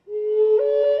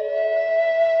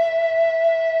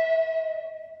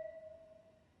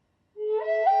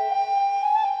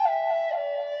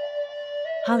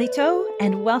Halito,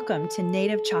 and welcome to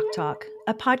Native Chalk Talk,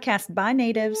 a podcast by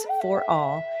natives for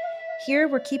all. Here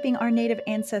we're keeping our Native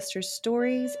ancestors'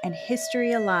 stories and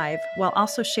history alive while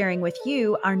also sharing with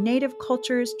you our Native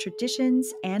cultures,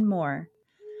 traditions, and more.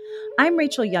 I'm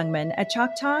Rachel Youngman, a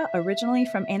Choctaw originally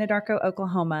from Anadarko,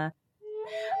 Oklahoma.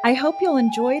 I hope you'll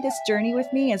enjoy this journey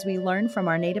with me as we learn from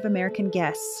our Native American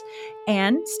guests.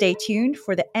 And stay tuned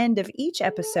for the end of each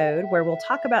episode where we'll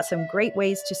talk about some great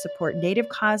ways to support Native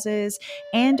causes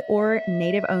and or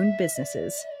Native-owned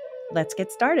businesses. Let's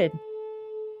get started.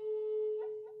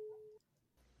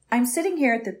 I'm sitting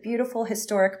here at the beautiful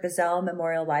historic Bazell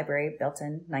Memorial Library built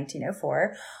in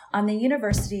 1904 on the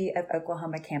University of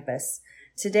Oklahoma campus.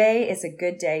 Today is a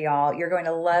good day, y'all. You're going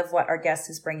to love what our guest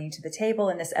is bringing to the table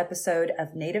in this episode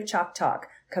of Native Chalk Talk,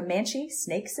 Comanche,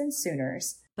 Snakes, and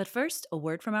Sooners. But first, a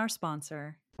word from our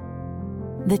sponsor.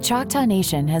 The Choctaw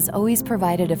Nation has always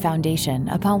provided a foundation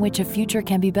upon which a future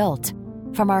can be built.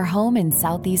 From our home in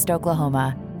southeast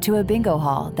Oklahoma to a bingo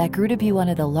hall that grew to be one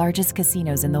of the largest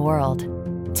casinos in the world.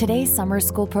 Today's summer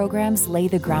school programs lay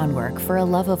the groundwork for a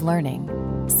love of learning.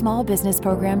 Small business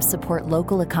programs support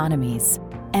local economies.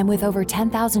 And with over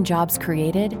 10,000 jobs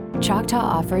created, Choctaw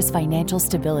offers financial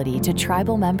stability to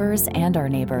tribal members and our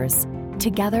neighbors.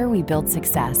 Together, we build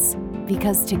success,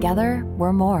 because together,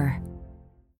 we're more.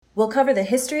 We'll cover the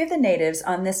history of the natives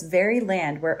on this very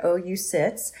land where OU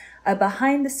sits, a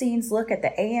behind-the-scenes look at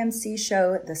the AMC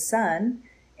show The Sun,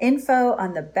 info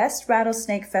on the best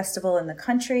rattlesnake festival in the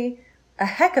country, a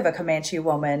heck of a Comanche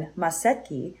woman,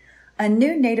 Masetki, a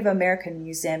new Native American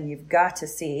museum you've got to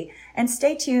see, and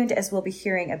stay tuned as we'll be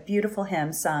hearing a beautiful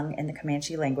hymn sung in the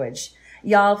Comanche language.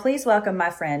 Y'all, please welcome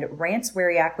my friend Rance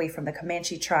Weryackwe from the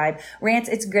Comanche tribe. Rance,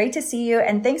 it's great to see you,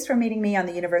 and thanks for meeting me on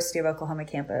the University of Oklahoma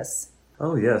campus.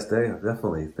 Oh, yes,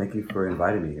 definitely. Thank you for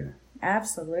inviting me here.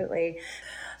 Absolutely.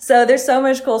 So there's so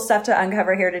much cool stuff to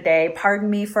uncover here today.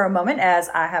 Pardon me for a moment as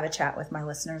I have a chat with my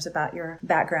listeners about your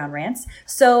background, Rance.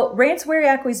 So Rance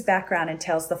Weryackwe's background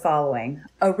entails the following.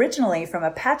 Originally from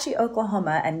Apache,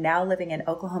 Oklahoma, and now living in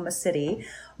Oklahoma City,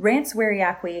 Rance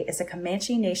Weryackwe is a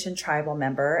Comanche Nation tribal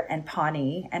member and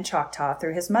Pawnee and Choctaw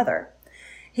through his mother.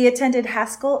 He attended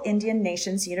Haskell Indian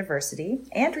Nations University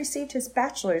and received his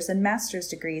bachelor's and master's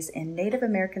degrees in Native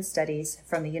American Studies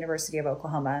from the University of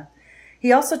Oklahoma.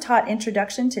 He also taught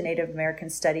Introduction to Native American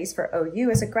Studies for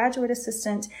OU as a graduate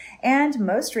assistant and,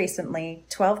 most recently,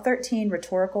 1213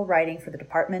 Rhetorical Writing for the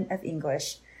Department of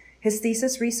English. His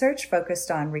thesis research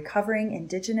focused on recovering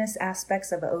indigenous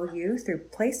aspects of OU through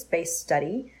place-based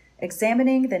study,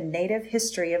 examining the Native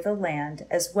history of the land,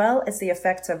 as well as the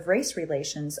effects of race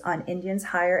relations on Indians'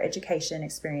 higher education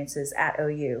experiences at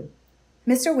OU.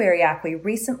 Mr. Weryackwe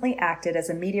recently acted as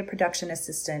a media production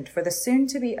assistant for the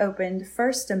soon-to-be-opened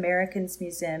First Americans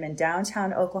Museum in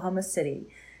downtown Oklahoma City.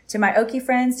 To my Okie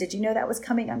friends, did you know that was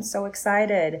coming? I'm so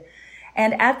excited.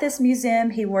 And at this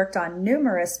museum, he worked on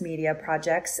numerous media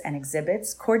projects and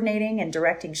exhibits, coordinating and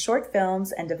directing short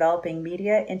films and developing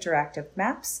media interactive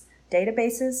maps,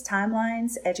 databases,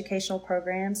 timelines, educational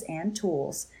programs, and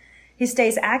tools. He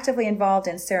stays actively involved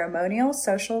in ceremonial,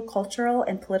 social, cultural,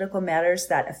 and political matters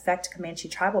that affect Comanche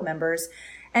tribal members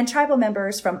and tribal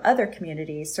members from other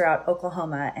communities throughout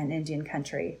Oklahoma and Indian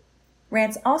country.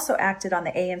 Rance also acted on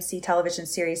the AMC television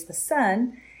series The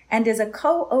Sun and is a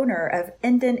co-owner of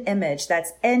Indian Image,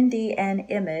 that's NDN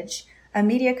Image, a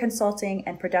media consulting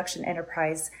and production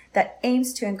enterprise that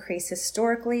aims to increase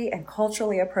historically and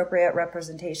culturally appropriate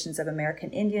representations of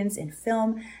American Indians in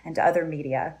film and other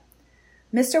media.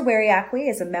 Mr. Weryackwe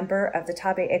is a member of the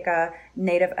Tabe'ika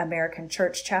Native American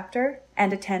Church chapter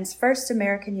and attends First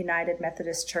American United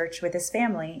Methodist Church with his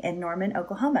family in Norman,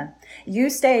 Oklahoma. You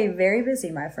stay very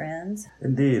busy, my friends.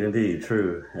 Indeed,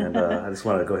 true. And I just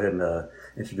want to go ahead and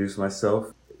introduce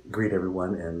myself, greet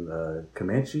everyone in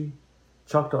Comanche,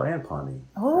 Choctaw, and Pawnee.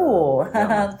 Oh,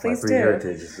 please my three do.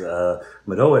 heritages,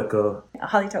 Weryackwe,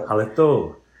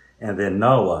 Halito, and then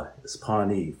Nawa is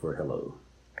Pawnee for hello.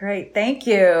 Great, thank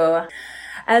you.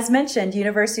 As mentioned,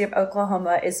 University of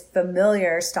Oklahoma is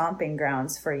familiar stomping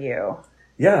grounds for you.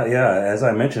 Yeah. As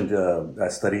I mentioned, I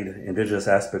studied indigenous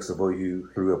aspects of OU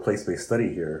through a place-based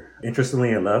study here.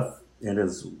 Interestingly enough,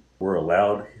 Indians were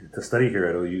allowed to study here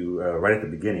at OU right at the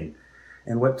beginning.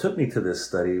 And what took me to this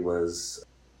study was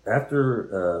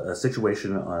after a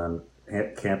situation on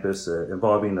campus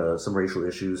involving some racial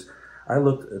issues, I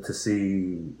looked to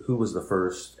see who was the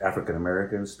first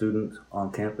African-American student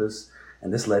on campus.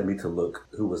 And this led me to look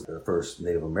who was the first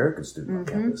Native American student on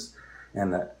campus.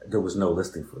 And there was no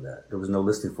listing for that. There was no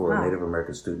listing for a Native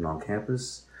American student on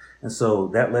campus. And so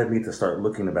that led me to start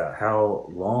looking about how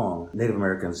long Native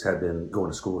Americans had been going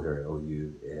to school here at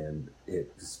OU, and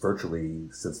it's virtually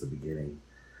since the beginning.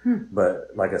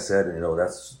 But like I said,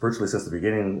 that's virtually since the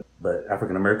beginning. But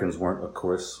African Americans weren't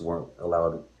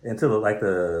allowed until like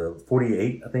the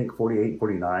 48, I think 48,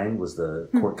 49 was the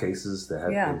court cases that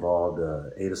had involved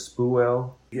Ada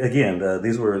Spuwell. Again,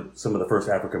 these were some of the first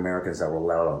African Americans that were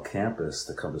allowed on campus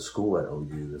to come to school at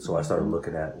OU. And so I started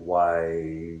looking at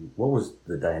what was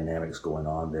the dynamics going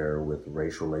on there with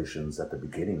race relations at the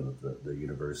beginning of the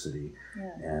university.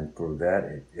 Yeah. And for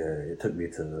that, it took me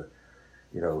to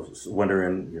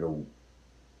wondering,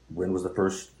 when was the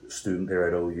first student there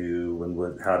at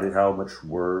OU? How much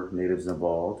were natives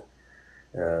involved?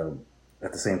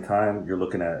 At the same time, you're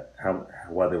looking at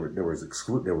why they were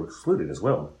excluded as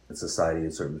well in society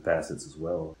in certain facets as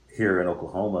well. Here in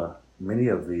Oklahoma, many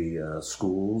of the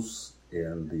schools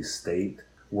in the state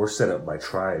were set up by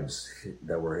tribes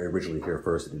that were originally here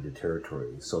first in the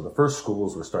territory. So the first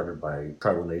schools were started by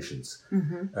tribal nations.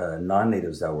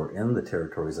 Non-natives that were in the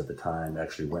territories at the time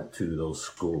actually went to those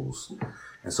schools.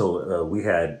 And so we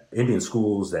had Indian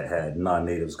schools that had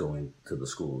non-natives going to the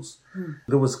schools.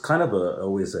 There was kind of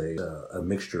always a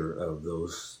mixture of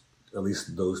those, at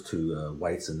least those two,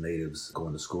 whites and natives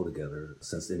going to school together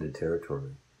since the Indian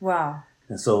territory. Wow.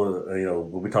 And so,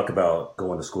 when we talk about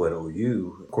going to school at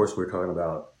OU, of course, we're talking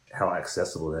about how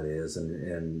accessible that is.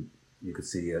 And you could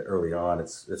see early on,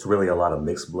 it's really a lot of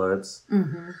mixed bloods.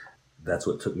 That's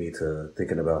what took me to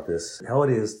thinking about this. How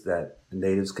it is that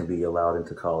natives can be allowed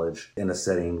into college in a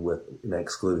setting with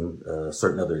excluding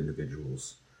certain other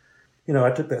individuals.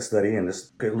 I took that study and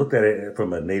just looked at it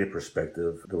from a native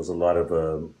perspective. There was a lot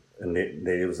of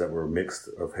natives that were mixed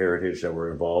of heritage that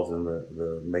were involved in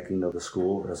the making of the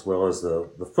school, as well as the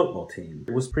football team.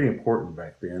 It was pretty important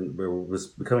back then, but it was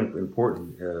becoming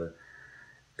important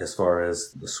as far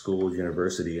as the school,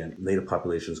 university, and native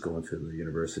populations going to the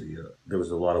university. There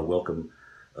was a lot of welcome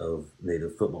of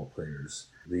native football players.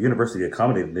 The university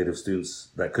accommodated native students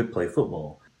that could play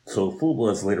football. So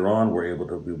full-bloods later on were able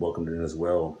to be welcomed in as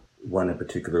well. One in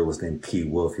particular was named Key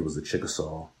Wolf. He was a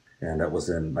Chickasaw. And that was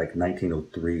in like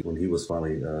 1903 when he was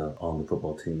finally on the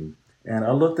football team. And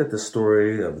I looked at the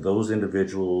story of those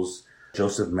individuals.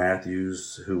 Joseph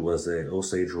Matthews, who was an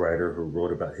Osage writer who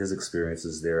wrote about his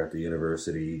experiences there at the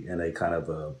university in a kind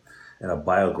of in a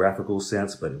biographical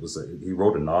sense, but he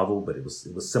wrote a novel, but it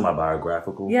was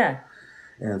semi-biographical. Yeah.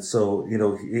 And so,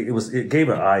 it gave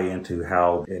an eye into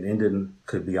how an Indian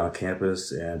could be on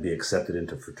campus and be accepted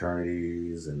into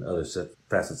fraternities and other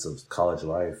facets of college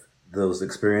life. Those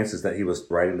experiences that he was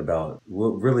writing about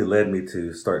really led me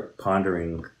to start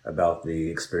pondering about the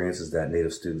experiences that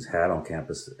Native students had on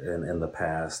campus in the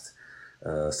past,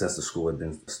 since the school had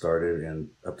been started and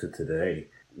up to today.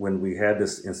 When we had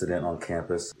this incident on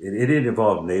campus, it didn't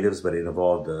involve Natives, but it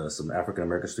involved some African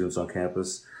American students on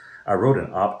campus. I wrote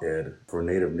an op-ed for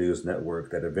Native News Network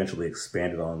that eventually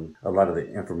expanded on a lot of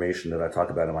the information that I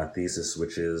talk about in my thesis,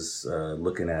 which is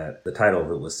looking at, the title of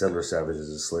it was Settler Savages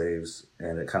and Slaves,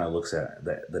 and it kind of looks at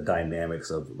the dynamics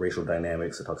of racial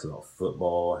dynamics. It talks about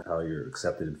football, how you're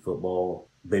accepted in football.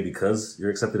 Maybe because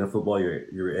you're accepted in football,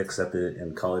 you're accepted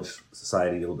in college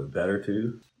society a little bit better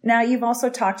too. Now, you've also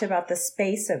talked about the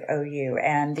space of OU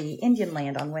and the Indian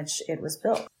land on which it was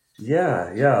built.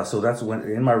 Yeah. So that's when,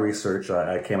 in my research,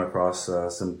 I came across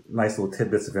some nice little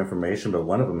tidbits of information, but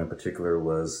one of them in particular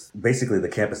was basically the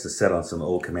campus is set on some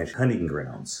old Comanche hunting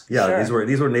grounds. Yeah, sure.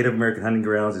 These were Native American hunting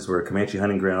grounds. These were Comanche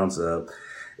hunting grounds.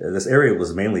 This area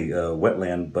was mainly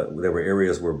wetland, but there were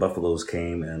areas where buffaloes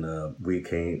came, and we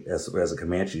came as a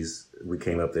Comanches. We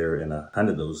came up there and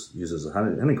hunted those, used as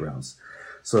hunting grounds.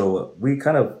 So we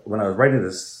kind of, when I was writing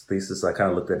this thesis, I kind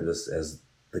of looked at this as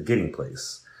the getting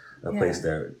place. A place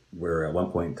there where at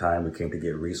one point in time we came to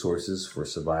get resources for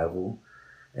survival.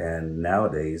 And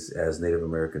nowadays, as Native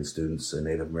American students and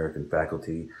Native American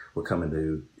faculty, we're coming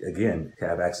to, again,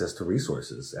 have access to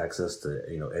resources, access to,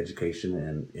 education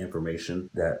and information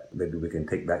that maybe we can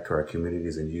take back to our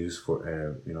communities and use for,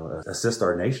 assist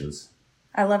our nations.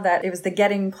 I love that. It was the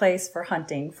getting place for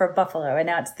hunting, for buffalo, and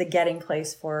now it's the getting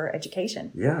place for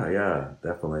education. Yeah,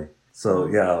 definitely.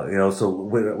 So, so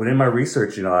within my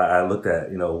research, I looked at,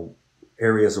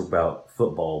 areas about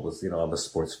football. I'm a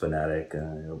sports fanatic,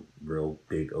 real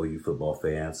big OU football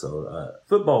fan. So,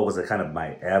 football was a kind of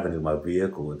my avenue, my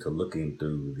vehicle into looking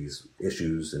through these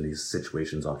issues and these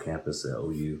situations on campus at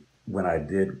OU. When I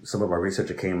did some of my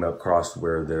research, I came across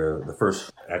where the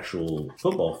first actual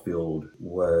football field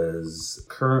was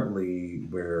currently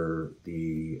where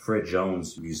the Fred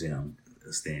Jones Museum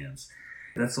stands.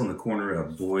 That's on the corner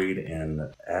of Boyd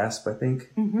and Asp, I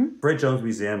think. Mm-hmm. Fred Jones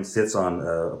Museum sits on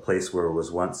a place where it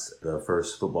was once the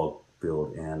first football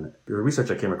field. And the research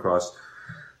I came across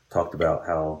talked about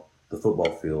how the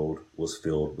football field was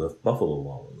filled with buffalo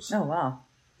wallows. Oh, wow.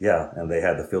 Yeah, and they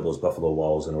had to fill those buffalo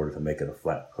walls in order to make it a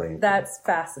flat playing field. That's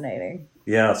fascinating.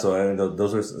 Yeah, so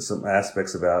those are some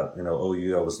aspects about,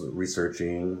 OU I was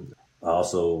researching. I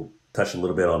also touched a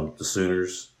little bit on the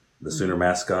Sooners, the Sooner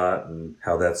mascot, and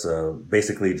how that's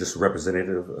basically just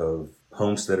representative of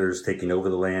homesteaders taking over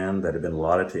the land that had been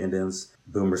allotted to Indians.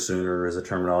 Boomer Sooner is a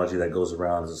terminology that goes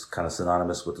around, is kind of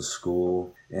synonymous with the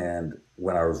school. And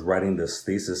when I was writing this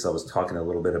thesis, I was talking a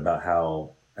little bit about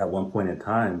how at one point in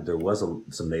time, there was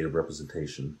some Native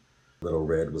representation. Little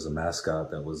Red was a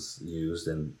mascot that was used,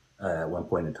 and at one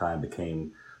point in time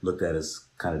became looked at as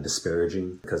kind of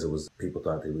disparaging because people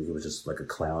thought he was just like a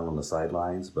clown on the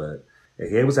sidelines. But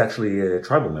he was actually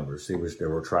tribal members. There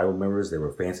were tribal members. There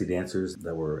were fancy dancers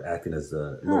that were acting as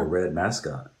the Little Red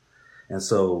mascot. And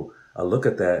so I look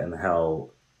at that and how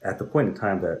at the point in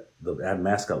time that the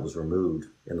mascot was removed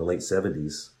in the late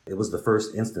 70s, it was the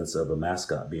first instance of a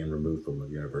mascot being removed from a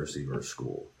university or a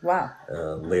school. Wow.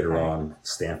 Later on,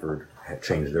 Stanford had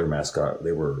changed their mascot.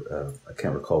 They were, I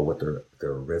can't recall what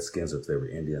their Redskins or if they were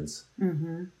Indians.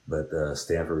 Mm-hmm. But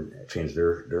Stanford changed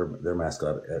their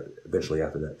mascot eventually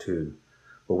after that too.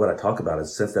 But what I talk about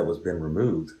is since that was been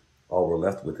removed, all we're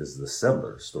left with is the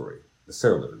settler story, the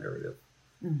settler narrative.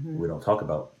 Mm-hmm. We don't talk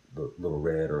about the Little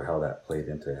Red or how that played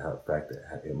into the fact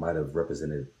that it might have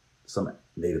represented some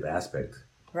Native aspect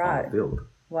on the field.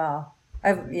 Wow.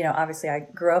 Obviously I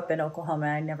grew up in Oklahoma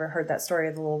and I never heard that story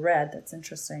of the Little Red. That's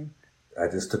interesting. I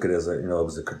just took it as it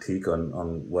was a critique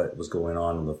on what was going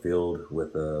on the field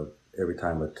with every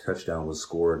time a touchdown was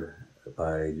scored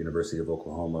by University of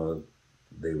Oklahoma,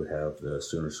 they would have the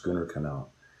Sooner Schooner come out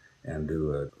and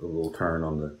do a little turn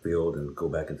on the field and go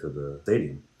back into the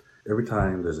stadium. Every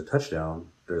time there's a touchdown,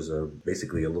 there's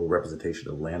basically a little representation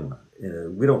of land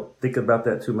run. We don't think about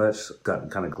that too much, gotten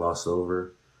kind of glossed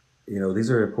over. These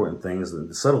are important things,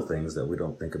 the subtle things that we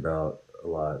don't think about a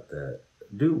lot that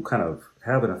do kind of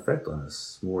have an effect on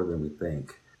us more than we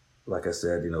think. Like I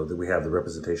said, that we have the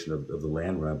representation of the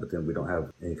land run, but then we don't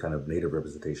have any kind of Native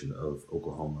representation of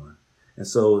Oklahoma. And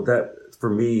so that, for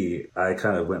me, I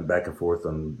kind of went back and forth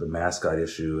on the mascot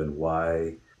issue and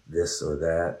why this or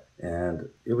that. And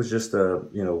it was just,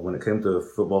 when it came to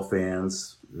football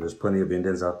fans, there's plenty of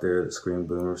Indians out there that scream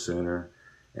Boomer Sooner.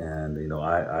 And,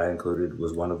 I included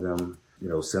was one of them.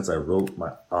 Since I wrote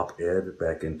my op-ed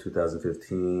back in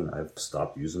 2015, I've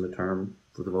stopped using the term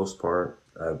for the most part.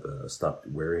 I've stopped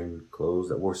wearing clothes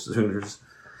that wore Sooners,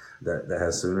 that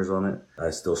has Sooners on it. I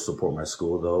still support my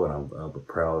school, though, and I'm a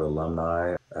proud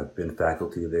alumni. I've been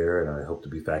faculty there, and I hope to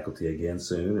be faculty again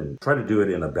soon, and try to do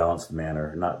it in a balanced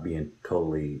manner, not being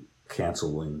totally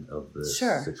canceling of the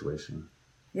situation.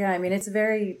 Yeah, it's a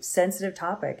very sensitive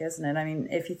topic, isn't it?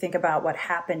 If you think about what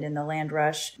happened in the land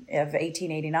rush of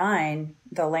 1889,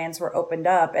 the lands were opened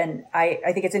up. And I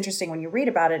think it's interesting when you read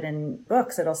about it in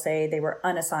books, it'll say they were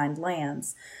unassigned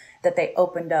lands that they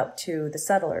opened up to the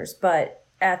settlers. But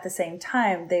at the same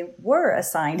time, they were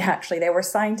assigned, actually. They were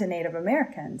assigned to Native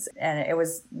Americans. And it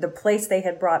was the place they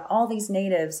had brought all these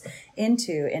natives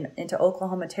into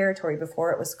Oklahoma territory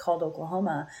before it was called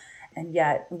Oklahoma. And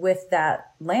yet with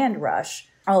that land rush,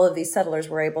 all of these settlers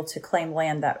were able to claim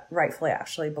land that rightfully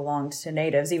actually belonged to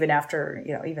natives, even after,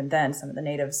 even then some of the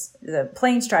natives, the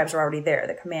Plains tribes were already there,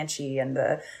 the Comanche and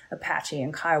the Apache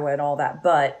and Kiowa and all that.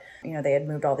 But, they had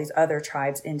moved all these other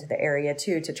tribes into the area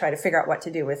too, to try to figure out what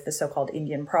to do with the so-called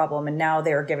Indian problem. And now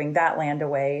they're giving that land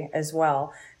away as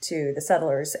well to the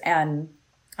settlers. And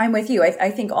I'm with you.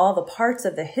 I think all the parts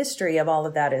of the history of all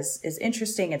of that is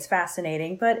interesting. It's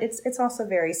fascinating, but it's also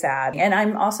very sad. And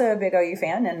I'm also a big OU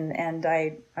fan, and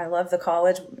I love the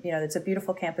college. It's a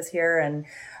beautiful campus here,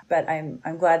 but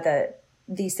I'm glad that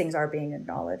these things are being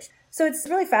acknowledged. So it's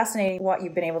really fascinating what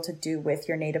you've been able to do with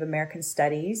your Native American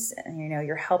studies.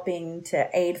 You're helping to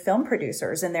aid film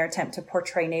producers in their attempt to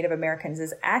portray Native Americans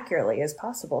as accurately as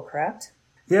possible, correct?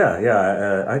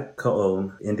 Yeah. I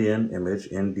co-own Indian Image,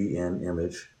 NDN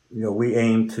Image. We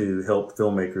aim to help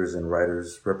filmmakers and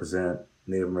writers represent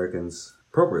Native Americans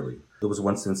appropriately. There was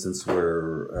one instance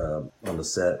where on the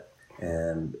set,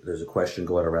 and there's a question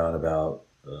going around about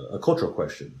a cultural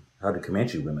question. How did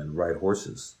Comanche women ride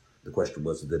horses? The question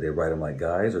was, did they ride them like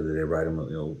guys or did they ride them,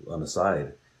 on the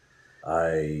side?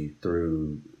 I,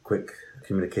 through quick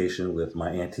communication with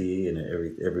my auntie and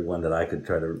everyone that I could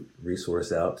try to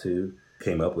resource out to,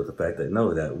 came up with the fact that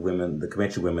no, that the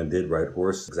Comanche women did ride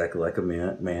horse exactly like a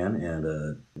man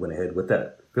and went ahead with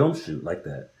that film shoot like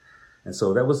that. And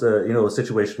so that was a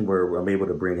situation where I'm able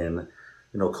to bring in,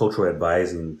 cultural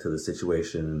advising to the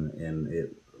situation, and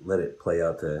let it play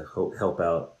out to help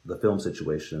out the film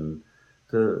situation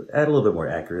to add a little bit more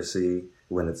accuracy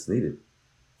when it's needed.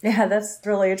 Yeah, that's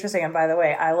really interesting. And by the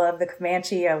way, I love the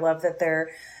Comanche. I love that they're,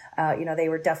 they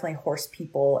were definitely horse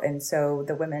people. And so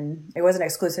the women, it wasn't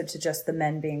exclusive to just the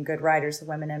men being good riders, the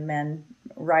women and men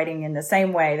riding in the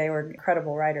same way. They were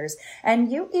incredible riders.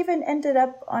 And you even ended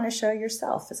up on a show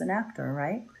yourself as an actor,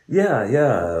 right?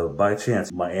 Yeah. By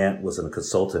chance, my aunt was a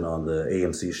consultant on the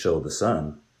AMC show The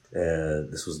Sun.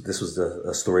 This was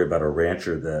a story about a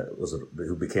rancher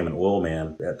who became an oil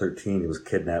man at 13. He was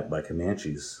kidnapped by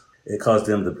Comanches. It caused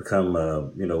him to become,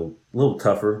 a little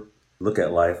tougher, look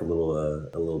at life a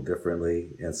little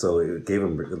differently. And so it gave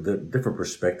him a different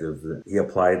perspective. He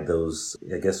applied those,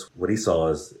 I guess, what he saw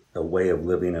as a way of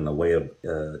living and a way of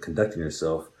conducting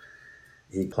yourself.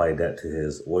 He applied that to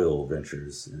his oil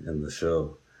ventures in the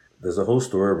show. There's a whole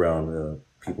story around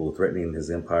people threatening his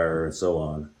empire and so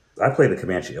on. I played a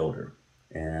Comanche elder,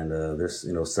 and there's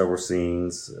several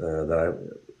scenes that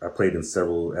I played in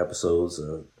several episodes.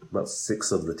 About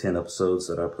 6 of the 10 episodes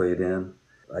that I played in,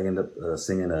 I ended up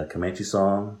singing a Comanche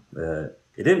song.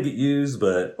 It didn't get used,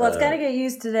 but it's got to get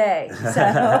used today.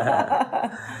 So.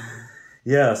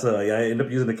 Yeah, so I ended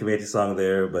up using the Comanche song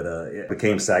there, but it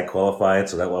became SAG qualified,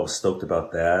 so I was stoked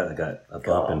about that. I got a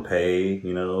bump in pay,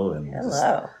 and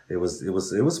it was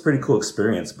a pretty cool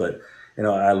experience. But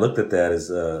I looked at that as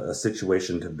a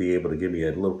situation to be able to give me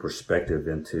a little perspective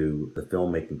into the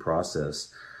filmmaking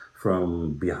process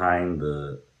from behind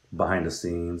the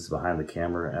scenes, behind the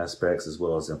camera aspects, as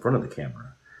well as in front of the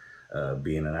camera,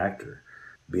 being an actor.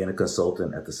 Being a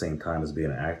consultant at the same time as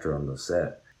being an actor on the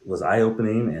set was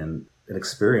eye-opening and an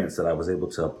experience that I was able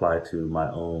to apply to my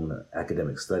own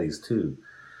academic studies too.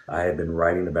 I had been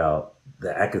writing about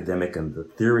the academic and the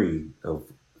theory of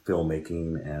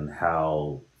filmmaking and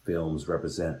how films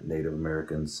represent Native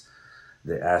Americans,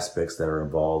 the aspects that are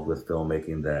involved with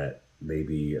filmmaking that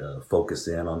maybe focus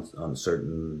in on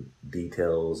certain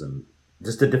details and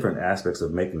just the different aspects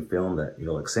of making film that,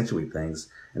 accentuate things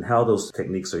and how those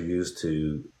techniques are used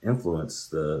to influence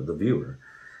the viewer.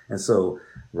 And so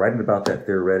writing about that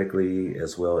theoretically,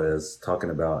 as well as talking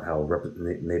about how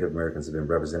Native Americans have been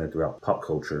represented throughout pop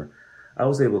culture, I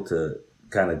was able to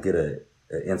kind of get an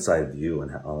inside view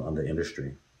on the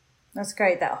industry. That's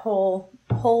great. That whole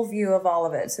view of all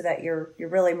of it, so that you're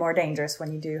really more dangerous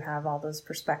when you do have all those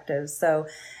perspectives. So,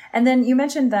 and then you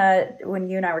mentioned that when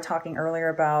you and I were talking earlier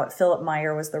about Philip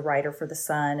Meyer was the writer for The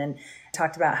Sun, and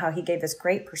talked about how he gave this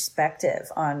great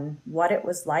perspective on what it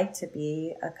was like to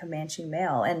be a Comanche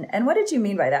male. And what did you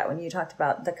mean by that when you talked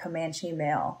about the Comanche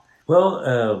male?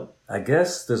 Well, I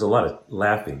guess there's a lot of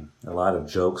laughing, a lot of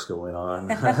jokes going on.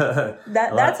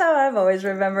 That's how I've always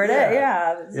remembered it.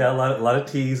 Yeah. Yeah, a lot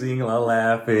of teasing, a lot of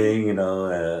laughing.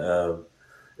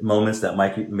 Moments that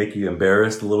might make you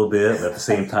embarrassed a little bit, but at the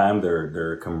same time,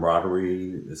 their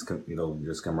camaraderie is,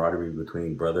 there's camaraderie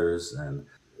between brothers. And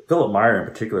Philip Meyer, in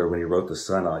particular, when he wrote The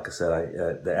Sun, like I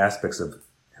said, the aspects of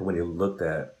when he looked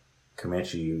at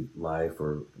Comanche life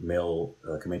or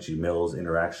Comanche males'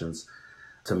 interactions.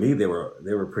 To me, they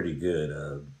were pretty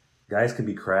good. Guys can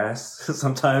be crass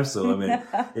sometimes, so I mean,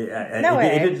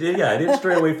 I didn't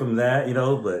stray away from that,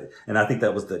 and I think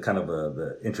that was the kind of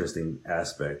the interesting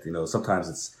aspect.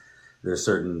 Sometimes there's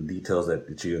certain details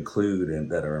that you include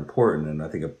and that are important, and I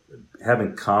think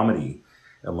having comedy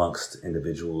amongst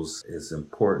individuals is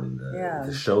important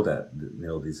to show that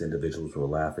these individuals were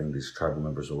laughing, these tribal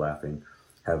members were laughing,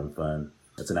 having fun.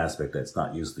 That's an aspect that's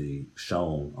not usually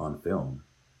shown on film.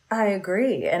 I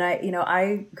agree. And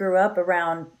I grew up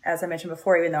around, as I mentioned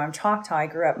before, even though I'm Choctaw, I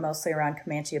grew up mostly around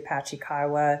Comanche, Apache,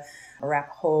 Kiowa,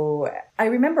 Arapaho. I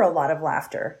remember a lot of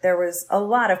laughter. There was a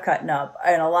lot of cutting up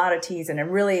and a lot of teasing,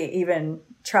 and really even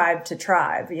tribe to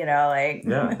tribe, Yeah,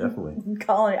 definitely.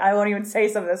 I won't even say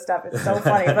some of this stuff. It's so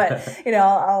funny, but,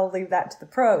 I'll leave that to the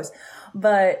pros.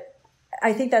 But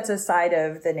I think that's a side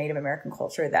of the Native American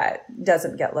culture that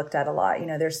doesn't get looked at a lot.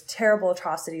 There's terrible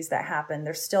atrocities that happen.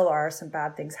 There still are some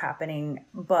bad things happening,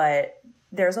 but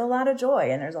there's a lot of joy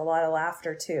and there's a lot of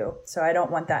laughter too. So I don't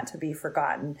want that to be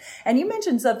forgotten. And you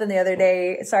mentioned something the other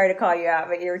day, sorry to call you out,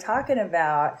 but you were talking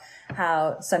about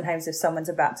how sometimes if someone's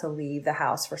about to leave the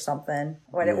house for something,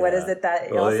 what is it that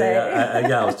you'll say?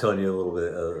 I was telling you a little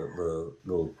bit of a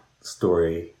little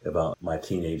story about my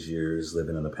teenage years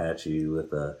living in Apache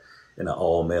with in an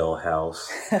all-male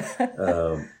house.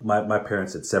 My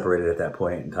parents had separated at that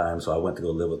point in time, so I went to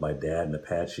go live with my dad in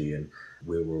Apache, and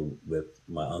we were with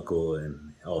my uncle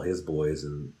and all his boys,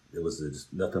 and it was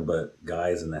just nothing but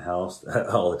guys in the house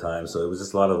all the time. So it was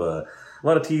just a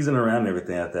lot of teasing around and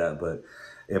everything like that. But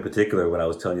in particular, when I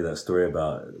was telling you that story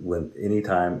about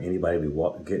anytime anybody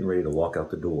would be getting ready to walk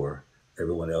out the door,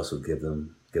 everyone else would give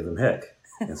them heck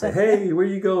and say, "Hey, where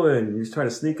you going? You're trying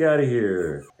to sneak out of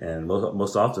here." And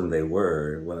most often they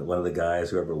were. One of the guys,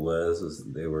 whoever it was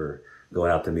they were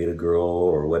going out to meet a girl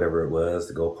or whatever it was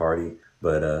to go party.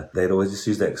 But they'd always just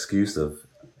use that excuse of,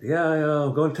 "Yeah,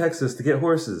 I'm going to Texas to get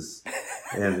horses."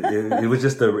 And it was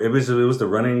just it was the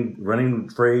running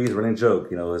phrase, running joke.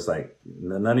 It's like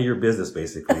none of your business,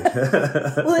 basically.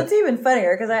 Well, it's even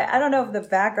funnier because I don't know if the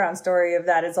background story of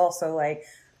that is also like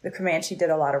the Comanche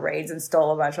did a lot of raids and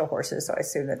stole a bunch of horses. So I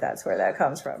assume that's where that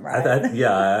comes from, right?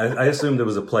 I assumed there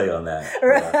was a play on that.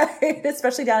 Right.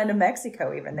 Especially down into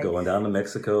Mexico, even. Going down to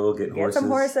Mexico, getting horses. Get some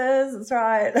horses. That's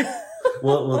right.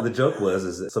 Well, the joke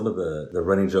is that some of the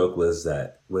running joke was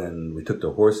that when we took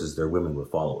the horses, their women would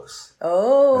follow us.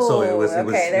 Oh, and so it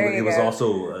was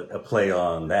also a play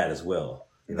on that as well.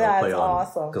 That's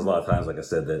awesome. Because a lot of times, like I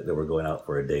said, that they were going out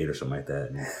for a date or something like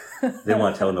that. And they didn't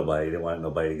want to tell nobody. They didn't want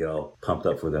nobody to get all pumped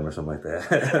up for them or something like that.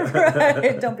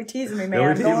 Right. Don't be teasing me, man.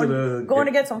 I'm going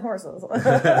to get some horses.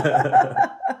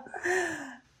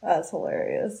 That's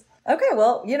hilarious. Okay,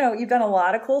 well, you've done a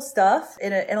lot of cool stuff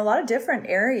in a lot of different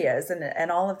areas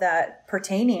and all of that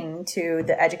pertaining to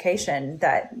the education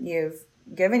that you've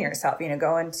given yourself,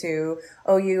 going to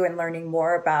OU and learning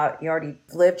more about, you already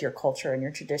lived your culture and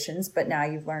your traditions, but now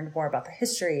you've learned more about the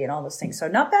history and all those things. So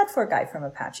not bad for a guy from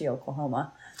Apache,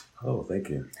 Oklahoma. Oh, thank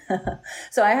you.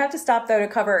 So I have to stop, though, to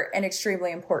cover an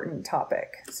extremely important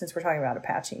topic since we're talking about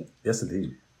Apache. Yes,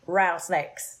 indeed.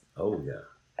 Rattlesnakes. Oh, yeah.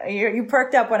 You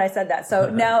perked up when I said that. So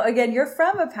now, again, you're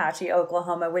from Apache,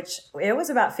 Oklahoma, which it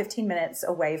was about 15 minutes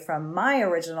away from my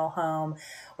original home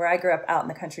where I grew up out in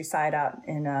the countryside out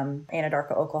in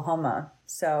Anadarko, Oklahoma.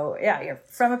 So, yeah, you're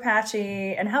from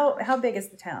Apache. And how big is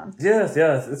the town? Yes.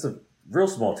 It's a real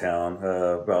small town,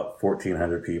 about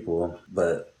 1,400 people.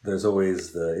 But there's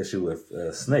always the issue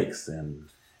with snakes. And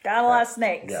got a lot of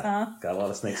snakes, huh? Got a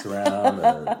lot of snakes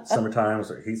around. Summertime,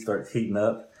 heat starts heating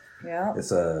up. Yeah.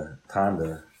 It's a time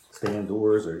to stay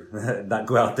indoors or not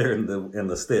go out there in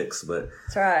the sticks, but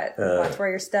that's right. Watch where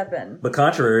you're stepping. But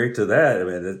contrary to that, I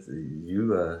mean,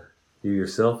 you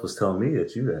yourself was telling me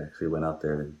that you actually went out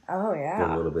there and did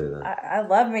a little bit of. I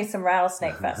love me some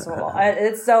Rattlesnake Festival.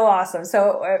 It's so awesome.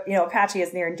 So Apache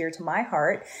is near and dear to my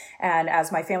heart, and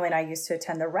as my family and I used to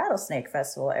attend the Rattlesnake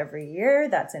Festival every year.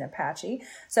 That's in Apache.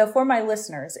 So for my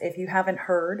listeners, if you haven't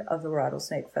heard of the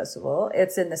Rattlesnake Festival,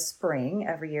 it's in the spring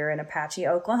every year in Apache,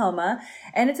 Oklahoma,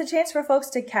 and it's a chance for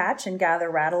folks to catch and gather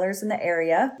rattlers in the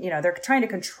area. They're trying to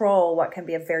control what can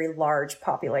be a very large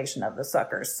population of the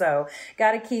suckers. So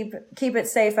got to keep it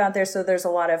safe out there. So there's a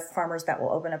lot of farmers that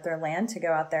will open up their land to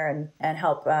go out there and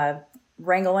help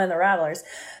wrangle in the rattlers.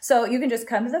 So you can just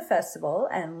come to the festival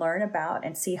and learn about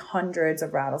and see hundreds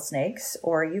of rattlesnakes,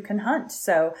 or you can hunt.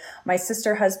 So my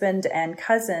sister, husband, and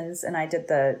cousins and I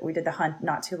we did the hunt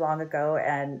not too long ago.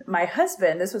 And my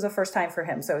husband, this was the first time for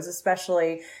him. So it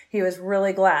was he was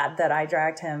really glad that I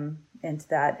dragged him into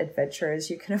that adventure, as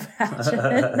you can imagine.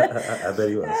 I bet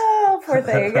he was. Oh, poor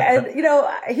thing. And,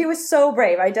 he was so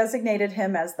brave. I designated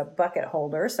him as the bucket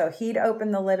holder. So he'd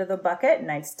open the lid of the bucket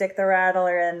and I'd stick the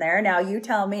rattler in there. Now you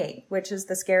tell me, which is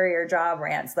the scarier job,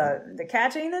 Rance, the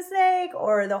catching the snake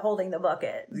or the holding the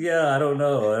bucket? Yeah, I don't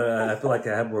know. I feel like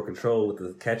I have more control with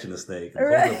the catching the snake. And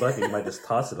holding the bucket, you might just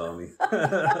toss it on me.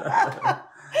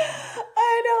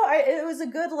 I know. It was a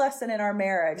good lesson in our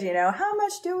marriage. How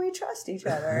much do we trust each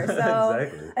other? So,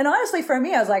 exactly. And honestly, for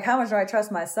me, I was like, how much do I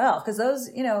trust myself? Because those,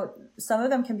 some of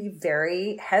them can be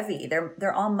very heavy.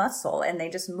 They're all muscle and they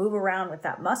just move around with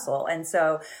that muscle. And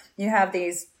so you have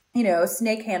these,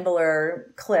 snake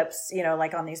handler clips,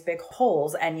 like on these big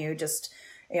holes, and you just,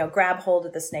 grab hold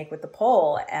of the snake with the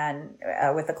pole and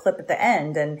with the clip at the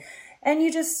end. And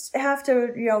you just have to,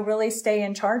 really stay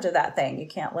in charge of that thing. You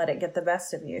can't let it get the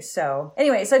best of you. So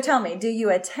anyway, so tell me, do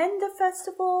you attend the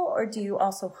festival or do you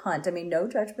also hunt? I mean, no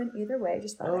judgment either way.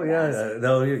 Just thought I'd ask.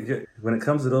 No. When it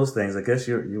comes to those things, I guess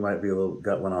you might be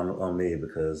got one on me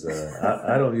because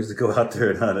I don't usually go out there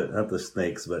and hunt the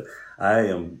snakes, but I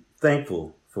am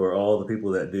thankful for all the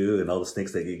people that do and all the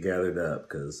snakes that get gathered up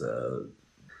because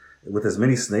with as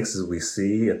many snakes as we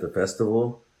see at the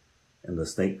festival in the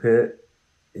snake pit.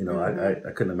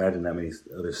 I couldn't imagine that many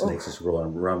other snakes just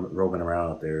roaming around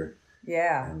out there.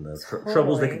 Yeah. And the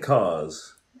troubles they could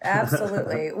cause.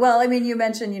 Absolutely. Well, I mean, you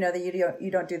mentioned, that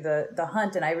you don't do the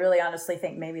hunt, and I really honestly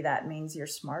think maybe that means you're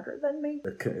smarter than me.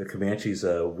 The Comanches,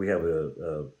 we have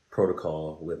a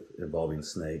protocol involving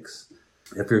snakes.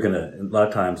 If you're gonna, a lot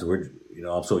of times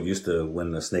I'm so used to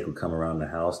when the snake would come around the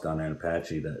house down there in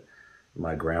Apache that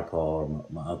my grandpa or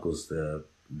my uncles,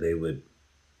 they would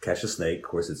catch a snake. Of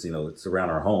course, it's around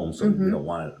our home, so we don't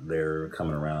want it there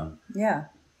coming around. Yeah.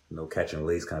 Catch and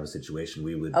release kind of a situation.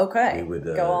 We would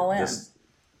go all in.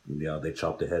 They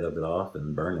chopped the head of it off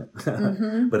and burn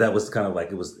it. But that was kind of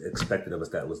like it was expected of us.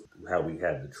 That was how we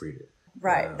had to treat it.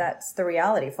 Right. That's the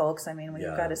reality, folks. I mean, when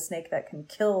you've got a snake that can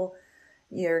kill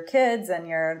your kids and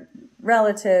your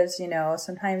relatives,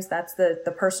 sometimes that's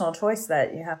the personal choice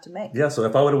that you have to make. Yeah. So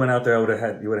if I would have went out there,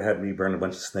 you would have had me burn a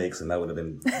bunch of snakes, and that would have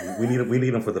been we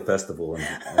need them for the festival and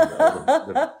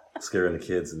the scaring the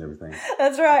kids and everything.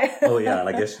 That's right. Oh yeah, and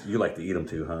I guess you like to eat them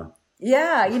too, huh?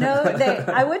 Yeah,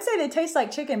 I would say they taste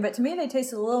like chicken, but to me they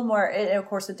taste a little more. Of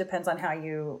course, it depends on how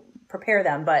you prepare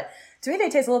them, but to me they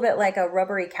taste a little bit like a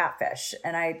rubbery catfish,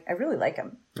 and I really like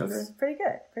them. Okay. It's pretty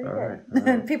good, All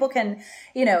right. People can,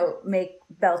 make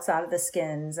belts out of the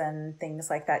skins and things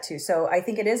like that too. So I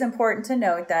think it is important to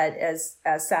note that as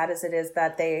sad as it is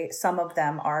that some of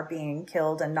them are being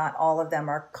killed and not all of them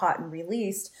are caught and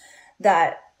released,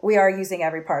 that we are using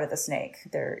every part of the snake.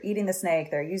 They're eating the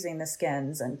snake, they're using the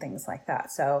skins and things like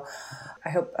that. So I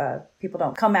hope people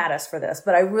don't come at us for this,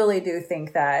 but I really do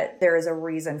think that there is a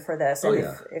reason for this. Oh,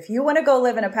 and if you want to go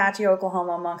live in Apache,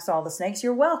 Oklahoma amongst all the snakes,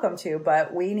 you're welcome to,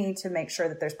 but we need to make sure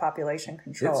that there's population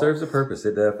control. It serves a purpose.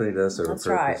 It definitely does serve a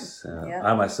purpose. Right.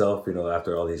 I myself,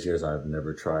 after all these years, I've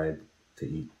never tried to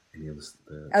eat any of the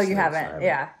snakes. You haven't?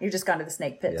 Yeah. You've just gone to the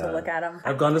snake pit to look at them?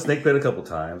 I've gone to the snake pit a couple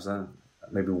times.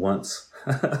 Maybe once.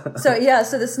 So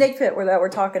the snake pit that we're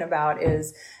talking about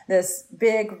is this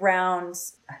big round,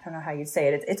 I don't know how you'd say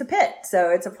it. It's a pit. So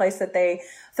it's a place that they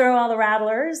throw all the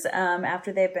rattlers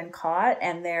after they've been caught,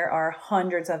 and there are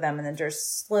hundreds of them, and then they're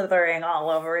slithering all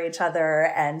over each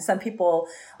other. And some people,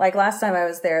 like last time I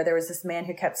was there was this man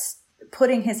who kept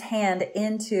putting his hand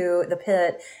into the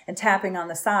pit and tapping on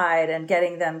the side and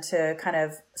getting them to kind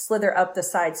of slither up the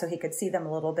side so he could see them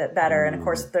a little bit better. And of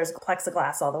course, there's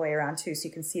plexiglass all the way around too, so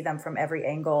you can see them from every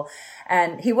angle.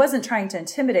 And he wasn't trying to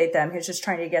intimidate them. He was just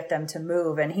trying to get them to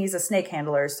move. And he's a snake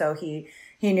handler, so he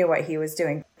knew what he was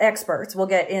doing. Experts will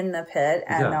get in the pit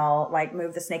and they'll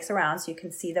move the snakes around so you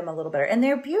can see them a little better. And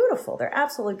they're beautiful. They're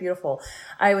absolutely beautiful.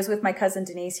 I was with my cousin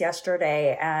Denise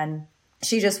yesterday, and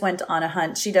she just went on a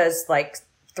hunt. She does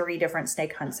 3 different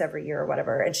snake hunts every year or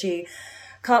whatever. And she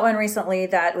caught one recently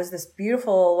that was this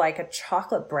beautiful, a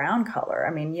chocolate brown color.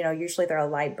 I mean, usually they're a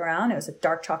light brown. It was a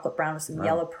dark chocolate brown with some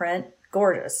yellow print.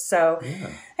 Gorgeous. So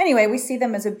anyway, we see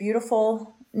them as a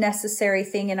beautiful, necessary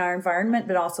thing in our environment,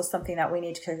 but also something that we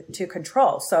need to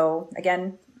control. So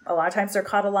again, a lot of times they're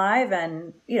caught alive,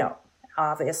 and,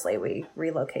 obviously we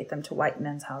relocate them to white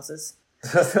men's houses.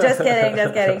 Just kidding.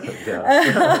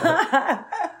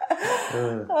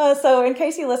 So in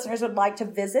case you listeners would like to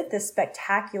visit this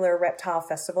spectacular reptile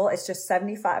festival, it's just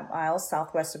 75 miles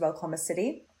southwest of Oklahoma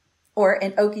City. Or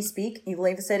in Okie speak, you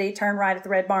leave the city, turn right at the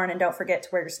Red Barn, and don't forget to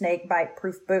wear your snake bite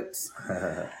proof boots.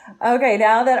 Okay,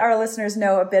 now that our listeners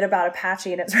know a bit about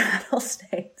Apache and its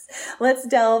rattlesnakes, let's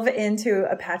delve into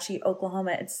Apache,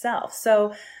 Oklahoma itself.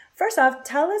 So first off,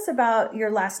 tell us about your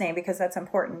last name, because that's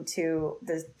important to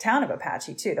the town of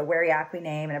Apache too, the Weryackwe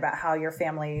name, and about how your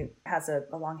family has a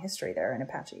long history there in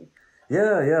Apache.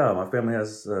 Yeah. My family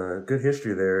has a good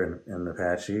history there in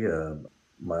Apache.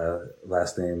 My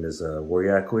last name is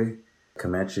Weryackwe.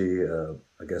 Comanche,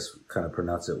 I guess, kind of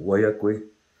pronounce it Weryackwe.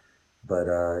 But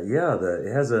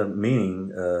it has a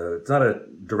meaning. It's not a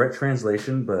direct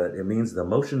translation, but it means the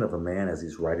motion of a man as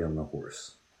he's riding on a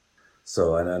horse.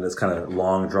 So, and it's kind of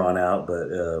long drawn out, but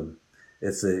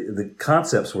the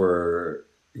concepts were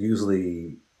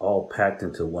usually all packed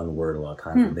into one word a lot of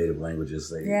times in native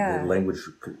languages. The language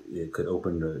could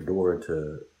open the door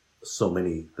into so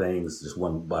many things just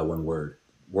by one word.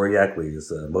 Weryackwe is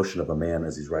the motion of a man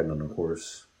as he's riding on a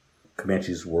horse.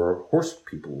 Comanches were horse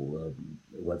people.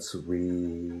 Once we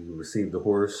received the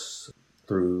horse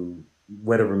through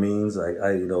whatever means,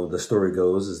 the story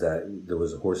goes is that there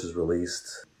was horses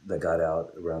released that got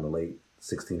out around the late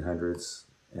 1600s,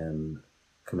 and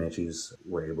Comanches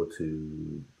were able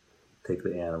to take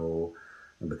the animal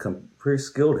and become pretty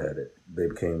skilled at it. They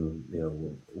became,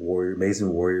 amazing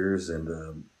warriors,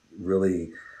 and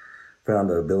really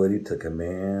found the ability to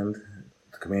command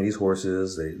these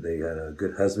horses. They had a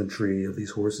good husbandry of these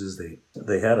horses.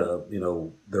 They had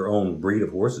their own breed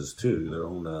of horses too. Their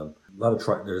own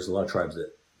there's a lot of tribes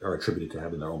that are attributed to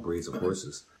having their own breeds of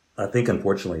horses. I think,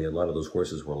 unfortunately, a lot of those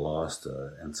horses were lost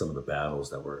in some of the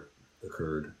battles that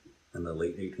occurred in the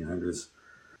late 1800s.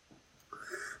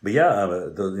 But yeah,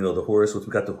 the horse. Once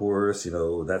we got the horse,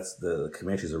 that's the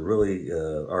Comanches are really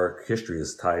our history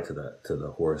is tied to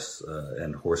the horse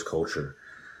and horse culture.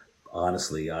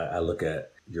 Honestly, I look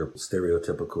at your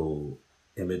stereotypical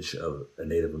image of a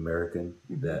Native American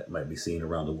that might be seen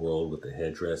around the world with the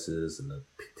headdresses and the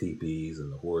teepees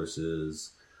and the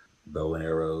horses, bow and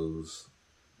arrows,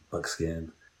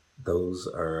 buckskin. Those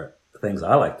are things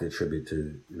I like to attribute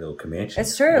to, Comanches.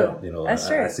 It's true. That's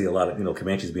true. I see a lot of,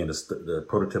 Comanches being the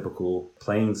prototypical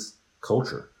plains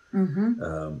culture.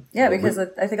 Mm-hmm. Because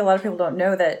I think a lot of people don't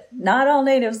know that not all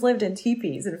natives lived in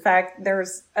teepees. In fact,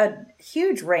 there's a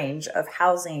huge range of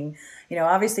housing.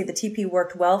 Obviously the teepee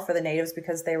worked well for the natives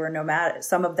because they were nomadic.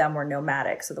 Some of them were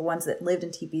nomadic. So the ones that lived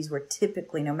in teepees were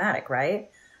typically nomadic, right?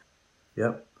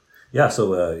 Yep. Yeah,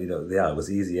 so it was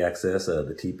easy access.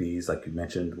 The teepees, like you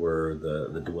mentioned, were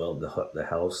the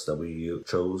house that we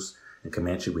chose. In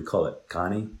Comanche, we call it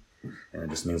kani, and it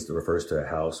just refers to a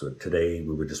house. Today,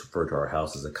 we would just refer to our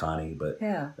house as a kani, but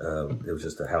it was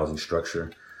just a housing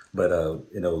structure. But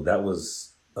that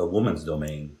was a woman's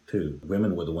domain too.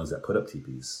 Women were the ones that put up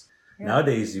teepees. Yeah.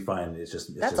 Nowadays, you find it's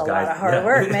just that's just a guys. lot of hard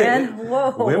work, man.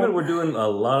 Whoa. Women were doing a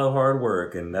lot of hard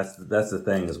work, and that's the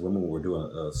thing is women were doing.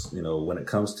 When it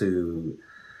comes to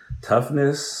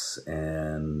toughness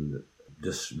and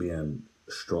just being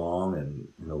strong and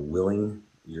willing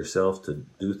yourself to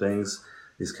do things,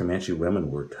 these Comanche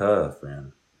women were tough,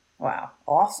 man. Wow,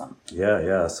 awesome.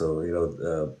 Yeah.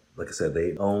 So like I said,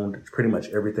 they owned pretty much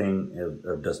everything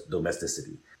of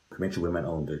domesticity. Comanche women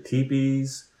owned their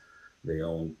teepees. They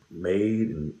made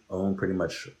and owned pretty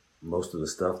much most of the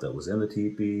stuff that was in the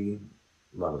teepee.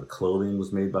 A lot of the clothing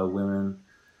was made by women.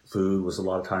 Food was a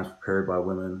lot of times prepared by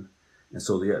women. And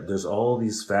so there's all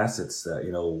these facets that,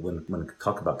 when we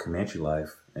talk about Comanche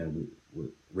life, and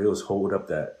we always hold up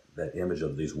that image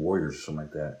of these warriors or something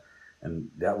like that. And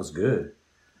that was good.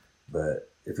 But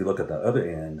if you look at the other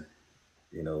end,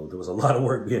 there was a lot of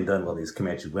work being done by these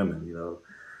Comanche women,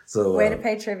 So way to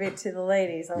pay tribute to the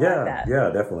ladies. I like that. Yeah,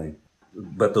 definitely.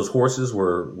 But those horses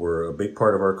were a big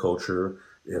part of our culture.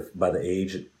 If by the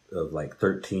age of like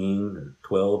 13 or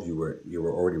 12, you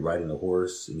were already riding a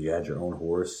horse and you had your own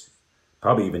horse,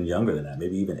 probably even younger than that,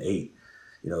 maybe even 8.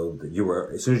 You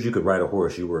were, as soon as you could ride a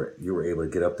horse, you were able to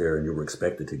get up there and you were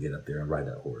expected to get up there and ride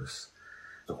that horse.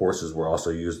 The horses were also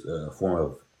used a form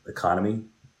of economy.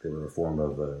 They were a form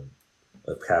of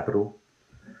capital.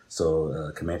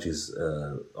 So Comanches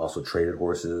also traded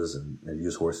horses and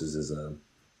used horses as a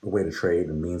way to trade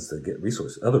and means to get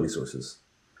other resources.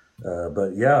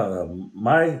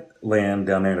 My land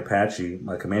down there in Apache,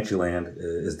 my Comanche land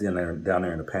is down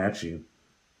there in Apache.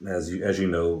 As you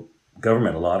know,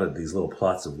 government allotted these little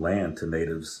plots of land to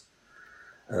natives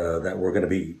that were going to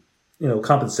be,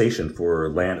 compensation for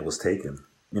land that was taken.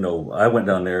 I went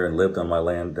down there and lived on my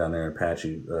land down there in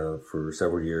Apache for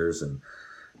several years and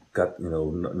got,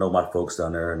 know my folks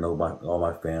down there and know all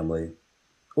my family.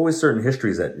 Always certain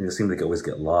histories that seem to always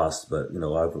get lost, but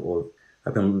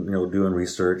I've been doing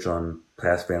research on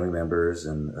past family members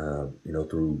and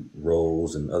through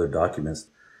rolls and other documents,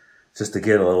 just to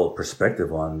get a little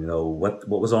perspective on what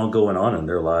was going on in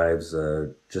their lives,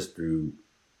 just through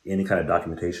any kind of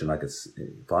documentation I could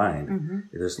find. Mm-hmm.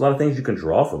 There's a lot of things you can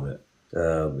draw from it.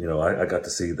 I got to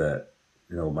see that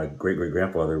my great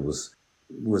grandfather was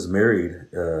married,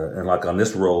 and like on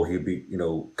this roll, he'd be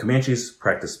Comanches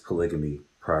practiced polygamy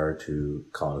prior to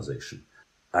colonization.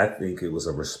 I think it was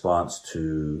a response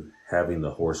to having the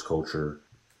horse culture,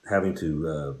 having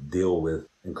to deal with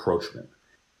encroachment.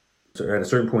 So at a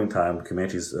certain point in time,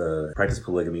 Comanches practiced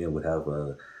polygamy and would have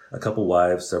a couple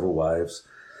wives, several wives.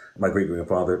 My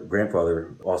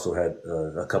grandfather also had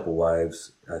a couple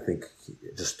wives, I think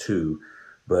just 2.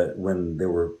 But when they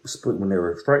were starting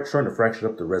to fracture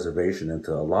up the reservation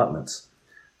into allotments,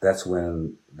 that's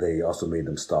when they also made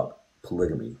them stop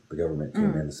polygamy. The government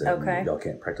came in and said, y'all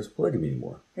can't practice polygamy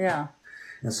anymore. Yeah.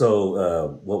 And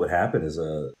so what would happen is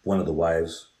one of the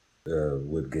wives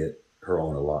would get her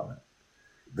own allotment.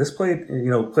 This played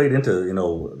into,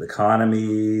 the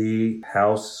economy,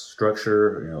 house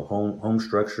structure, home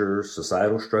structure,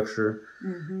 societal structure.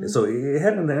 Mm-hmm. And so it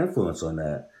had an influence on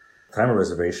that. Time of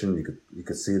reservation, you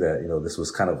could see that, this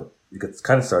was you could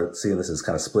start seeing this as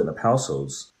kind of splitting up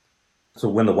households. So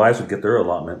when the wives would get their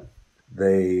allotment,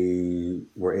 they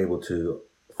were able to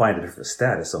find a different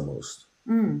status almost.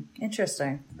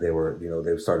 Interesting. They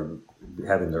started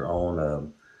having their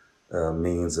own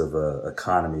means of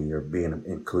economy or being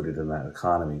included in that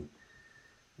economy.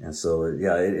 And so,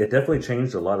 yeah, it definitely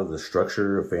changed a lot of the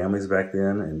structure of families back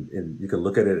then. And you could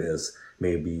look at it as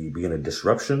maybe being a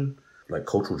disruption, like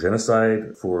cultural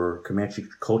genocide for Comanche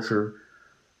culture.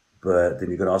 But then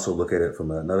you could also look at it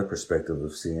from another perspective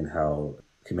of seeing how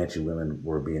Comanche women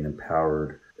were being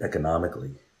empowered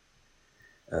economically.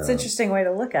 It's an interesting way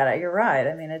to look at it. You're right.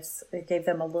 I mean, it gave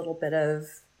them a little bit of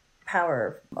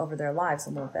power over their lives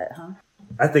a little bit, huh?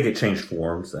 I think it changed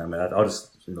forms. I mean, I'll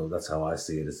just, that's how I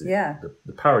see it.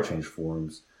 The power changed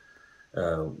forms.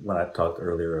 When I talked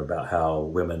earlier about how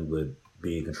women would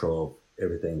be in control of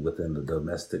everything within the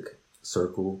domestic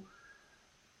circle,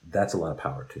 that's a lot of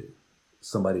power too.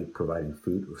 Somebody providing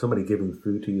food, or somebody giving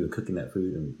food to you and cooking that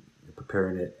food and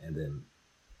preparing it and then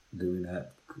doing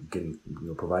that, getting,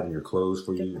 providing your clothes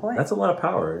for you. Point. That's a lot of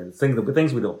power, and the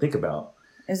things we don't think about.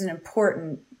 Is an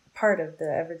important part of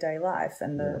the everyday life,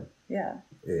 and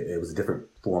it was a different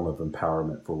form of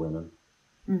empowerment for women.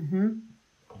 Mm-hmm.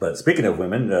 But speaking of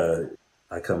women,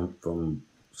 I come from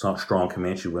some strong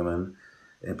Comanche women.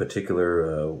 In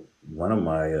particular, one of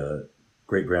my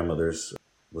great grandmothers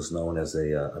was known as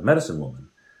a medicine woman.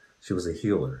 She was a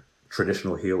healer,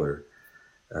 traditional healer.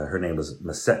 Her name was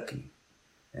Maseki.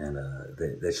 And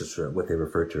that's just what they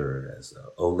referred to her as,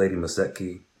 Old Lady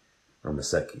Maseki or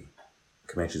Maseki.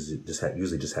 Comanches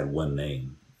usually just had one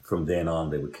name. From then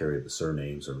on, they would carry the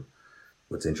surnames. Or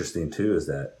what's interesting too is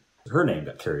that her name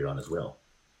got carried on as well.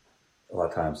 A lot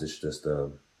of times it's just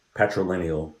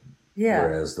patrilineal,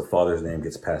 whereas the father's name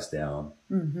gets passed down,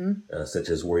 such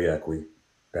as Weryackwe.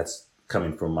 That's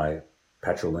coming from my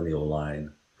patrilineal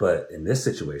line. But in this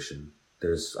situation,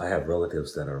 I have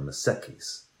relatives that are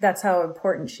Masekis. That's how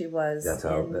important she was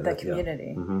in the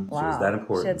community. Yeah. Mm-hmm. Wow. She was that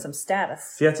important. She had some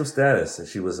status. She had some status.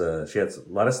 She had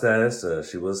a lot of status.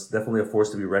 She was definitely a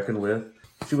force to be reckoned with.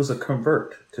 She was a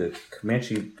convert to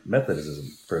Comanche Methodism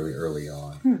fairly early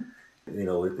on.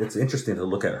 It's interesting to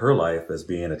look at her life as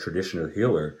being a traditional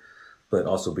healer, but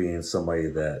also being somebody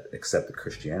that accepted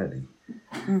Christianity.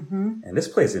 Mm-hmm. And this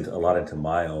plays a lot into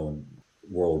my own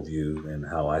worldview and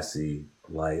how I see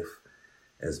life,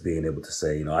 as being able to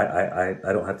say, I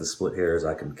don't have to split hairs.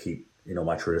 I can keep,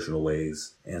 my traditional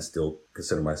ways and still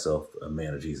consider myself a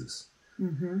man of Jesus.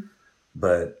 Mm-hmm.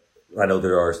 But I know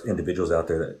there are individuals out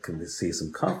there that can see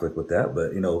some conflict with that.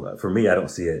 But, for me, I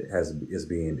don't see it as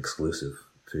being exclusive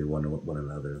to one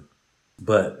another.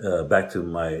 But back to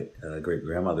my great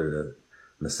grandmother,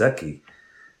 Maseki,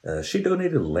 she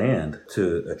donated land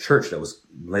to a church that was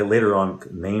later on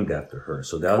named after her.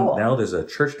 So now there's a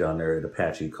church down there at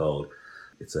Apache called,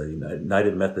 it's a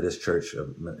United Methodist Church.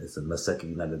 It's a Maseki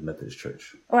United Methodist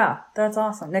Church. Wow, that's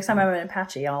awesome. Next time I'm in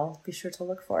Apache, I'll be sure to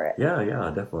look for it. Yeah,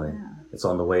 definitely. Yeah. It's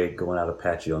on the way going out of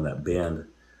Apache on that bend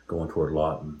going toward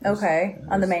Lawton. Okay,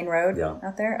 on the main road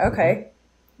out there? Okay.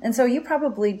 Mm-hmm. And so you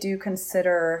probably do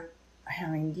consider,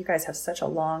 you guys have such a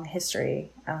long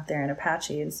history out there in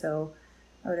Apache, and so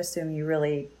I would assume you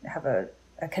really have a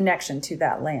connection to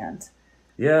that land.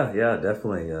 Yeah,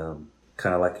 definitely.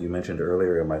 Kind of like you mentioned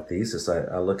earlier in my thesis,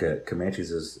 I look at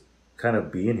Comanches as kind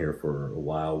of being here for a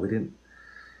while. We didn't,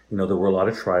 there were a lot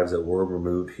of tribes that were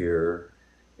removed here,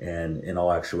 and in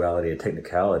all actuality and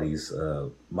technicalities,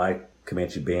 my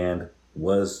Comanche band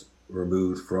was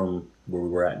removed from where we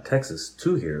were at in Texas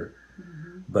to here,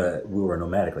 but we were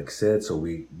nomadic, like I said, so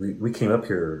we came up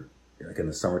here like in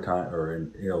the summertime or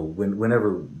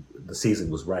whenever the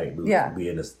season was right, we would be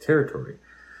in this territory.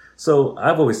 So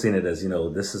I've always seen it as,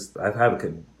 I have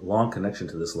a long connection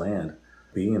to this land,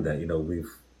 being that,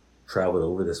 we've traveled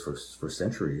over this for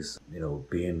centuries,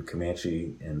 being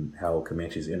Comanche and how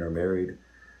Comanches intermarried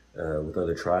with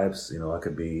other tribes.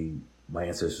 My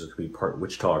ancestors could be part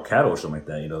Wichita or Caddo or something like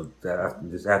that,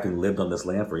 just having lived on this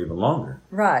land for even longer.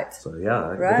 Right. So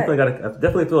I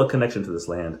definitely feel a connection to this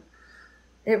land.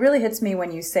 It really hits me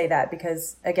when you say that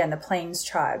because, again, the Plains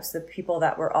tribes, the people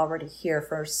that were already here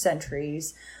for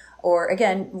centuries, or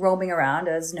again, roaming around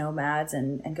as nomads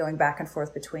and going back and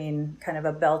forth between kind of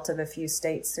a belt of a few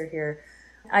states through here.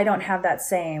 I don't have that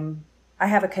same, I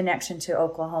have a connection to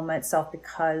Oklahoma itself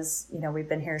because, we've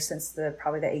been here since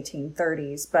probably the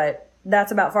 1830s, but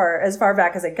that's about as far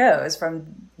back as it goes.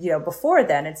 From, before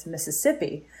then it's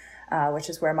Mississippi, which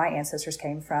is where my ancestors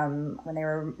came from when they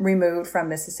were removed from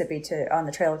Mississippi on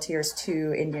the Trail of Tears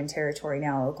to Indian Territory,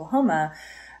 now Oklahoma.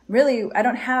 Really, I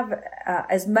don't have,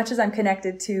 as much as I'm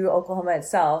connected to Oklahoma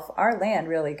itself, our land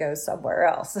really goes somewhere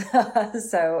else.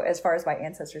 So as far as my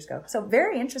ancestors go. So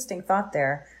very interesting thought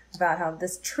there about how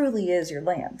this truly is your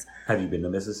land. Have you been to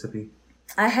Mississippi?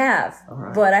 I have,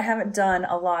 right. But I haven't done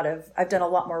I've done a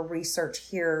lot more research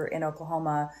here in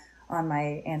Oklahoma on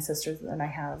my ancestors than I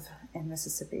have in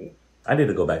Mississippi. I need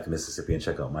to go back to Mississippi and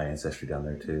check out my ancestry down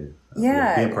there too.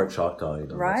 Yeah. Being part Choctaw,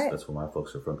 right. That's where my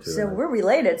folks are from too. So we're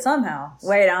related somehow,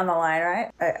 way down the line,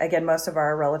 right? Again, most of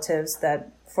our relatives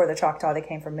that for the Choctaw, they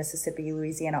came from Mississippi,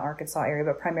 Louisiana, Arkansas area,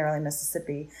 but primarily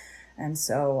Mississippi. And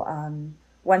so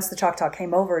once the Choctaw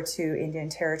came over to Indian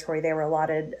Territory, they were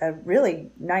allotted a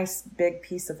really nice big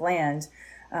piece of land.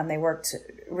 They worked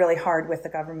really hard with the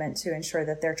government to ensure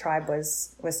that their tribe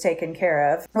was taken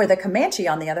care of. Where the Comanche,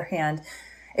 on the other hand,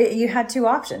 you had two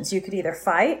options. You could either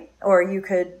fight or you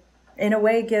could, in a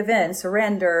way, give in,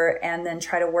 surrender, and then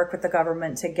try to work with the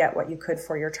government to get what you could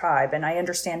for your tribe. And I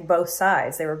understand both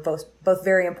sides. They were both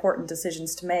very important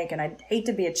decisions to make, and I'd hate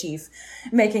to be a chief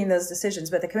making those decisions.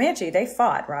 But the Comanche, they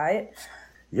fought, right?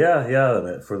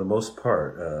 Yeah, for the most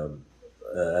part.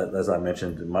 As I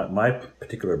mentioned, my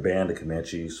particular band, the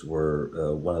Comanches,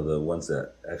 were one of the ones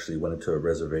that actually went into a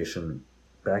reservation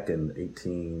back in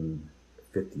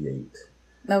 1858.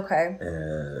 Okay.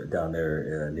 Down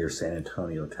there near San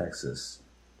Antonio, Texas.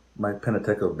 My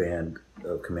Penateco band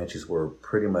of Comanches were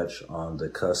pretty much on the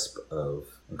cusp of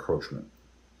encroachment.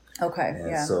 Okay,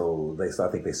 and so I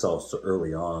think they saw so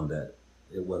early on that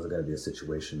it wasn't going to be a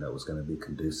situation that was going to be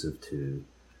conducive to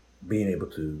being able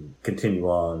to continue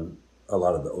on a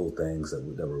lot of the old things that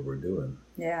we were doing.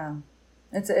 Yeah.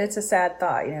 It's a sad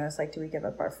thought, it's like, do we give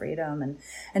up our freedom?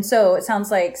 And so it sounds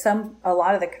like a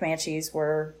lot of the Comanches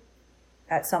were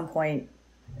at some point,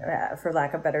 for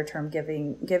lack of a better term,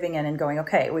 giving in and going,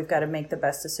 okay, we've got to make the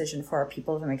best decision for our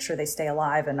people to make sure they stay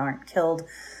alive and aren't killed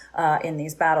in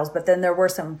these battles. But then there were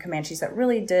some Comanches that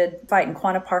really did fight, and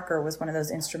Quanah Parker was one of those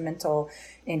instrumental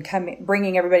in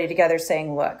bringing everybody together,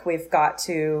 saying, look, we've got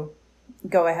to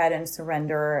go ahead and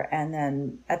surrender. And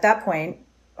then at that point,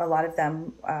 a lot of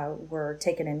them were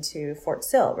taken into Fort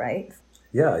Sill, right?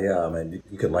 Yeah. I mean,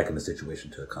 you could liken the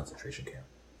situation to a concentration camp.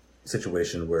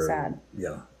 Situation where, sad.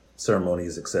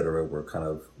 Ceremonies, etc., were kind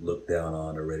of looked down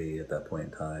on already at that point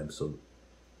in time. So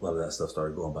a lot of that stuff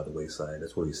started going by the wayside.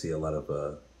 That's where you see a lot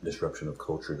of disruption of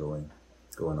culture going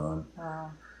on. Wow.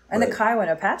 And the Kiowa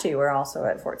and Apache were also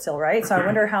at Fort Sill, right? So I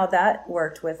wonder how that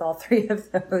worked with all three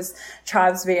of those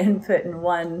tribes being put in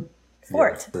one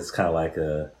fort. Yeah, it's kind of like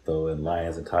throwing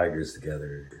lions and tigers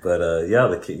together. But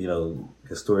the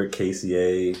historic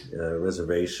KCA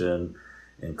reservation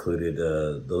included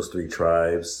those three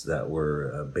tribes that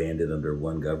were banded under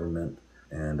one government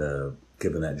and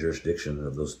given that jurisdiction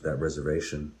of that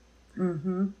reservation.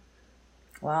 Mm-hmm.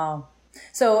 Wow.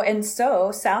 So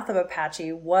south of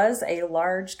Apache was a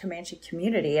large Comanche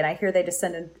community, and I hear they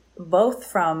descended both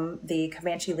from the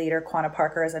Comanche leader, Quanah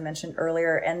Parker, as I mentioned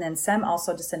earlier, and then some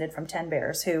also descended from Ten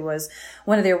Bears, who was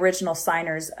one of the original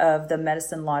signers of the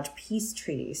Medicine Lodge Peace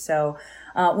Treaty. So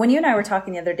when you and I were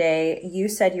talking the other day, you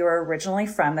said you were originally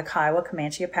from the Kiowa,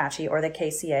 Comanche, Apache, or the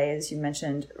KCA, as you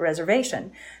mentioned,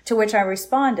 reservation, to which I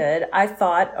responded, I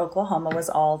thought Oklahoma was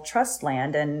all trust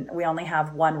land, and we only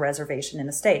have one reservation in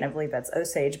the state, and I believe that's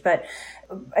Osage. But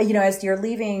as you're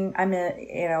leaving,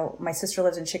 my sister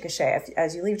lives in Chickasha.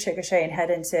 As you leave Chickasha and head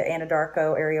into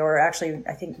Anadarko area, or actually,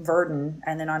 I think Verdon,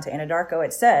 and then on to Anadarko,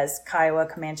 it says Kiowa,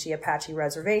 Comanche, Apache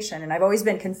Reservation. And I've always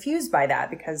been confused by that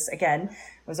because, again,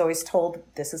 I was always told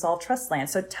this is all trust land.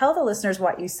 So tell the listeners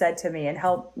what you said to me and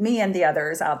help me and the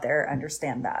others out there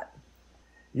understand that.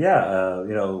 Yeah,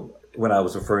 when I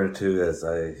was referring to as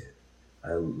I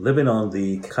living on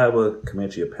the Kiowa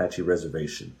Comanche Apache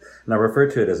Reservation. And I refer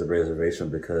to it as a reservation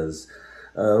because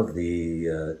of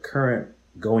the current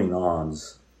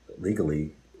going-ons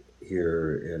legally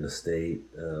here in the state.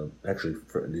 Actually,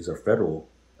 these are federal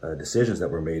decisions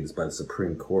that were made by the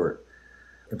Supreme Court.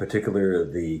 In particular,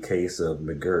 the case of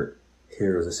McGirt.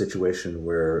 Here is a situation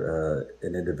where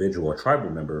an individual, a tribal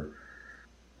member,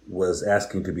 was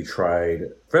asking to be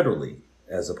tried federally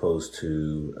as opposed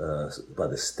to by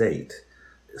the state,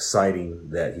 citing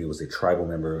that he was a tribal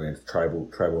member and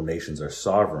tribal nations are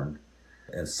sovereign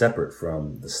and separate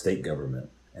from the state government.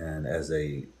 And as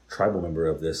a tribal member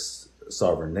of this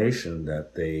sovereign nation,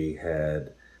 that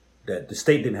the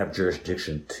state didn't have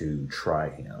jurisdiction to try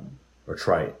him or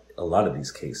try a lot of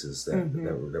these cases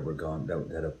that were gone,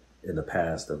 that have in the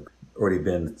past have already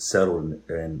been settled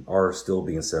and are still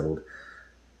being settled.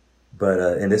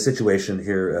 But in this situation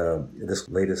here, this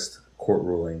latest court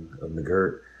ruling of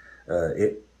McGirt,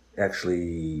 it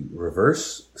actually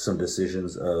reversed some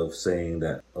decisions of saying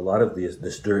that a lot of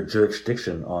this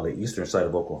jurisdiction on the eastern side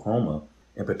of Oklahoma,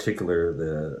 in particular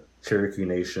the Cherokee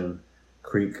Nation,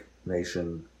 Creek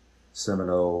Nation,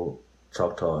 Seminole,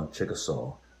 Choctaw, and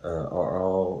Chickasaw, are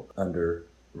all under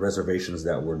reservations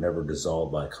that were never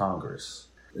dissolved by Congress.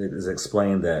 It is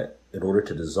explained that in order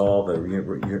to dissolve a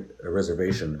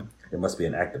reservation, it must be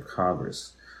an act of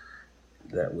Congress.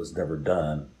 that was never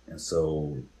done. And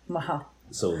so, Wow.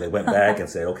 so they went back and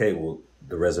said, okay, well,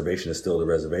 the reservation is still the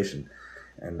reservation.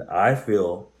 And I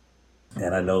feel,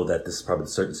 and I know that this is probably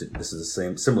this is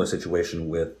the similar situation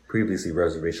with previously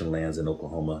reservation lands in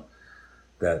Oklahoma,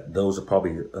 that those are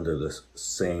probably under the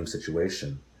same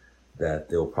situation, that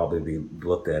they'll probably be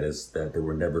looked at as that they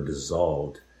were never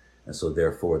dissolved. And so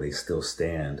therefore they still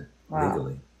stand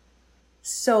legally.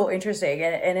 So interesting.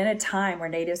 And in a time where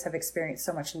natives have experienced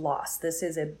so much loss, this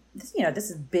is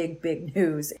big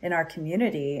news in our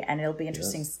community. And it'll be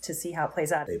interesting to see how it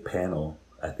plays out. A panel,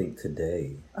 I think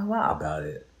today, about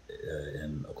it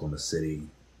in Oklahoma City,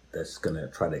 that's going to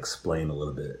try to explain a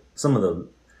little bit. Some of the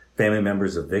family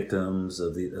members of victims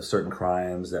of certain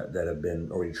crimes that have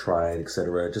been already tried, et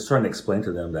cetera, just trying to explain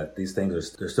to them that these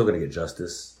things they're still going to get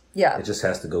justice. Yeah. It just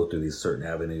has to go through these certain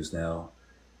avenues now.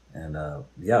 And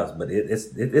but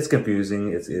it's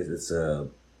confusing. It's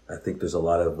I think there's a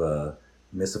lot of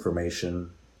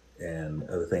misinformation and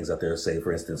other things out there. Say,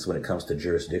 for instance, when it comes to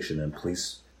jurisdiction and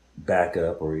police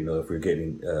backup, or if you're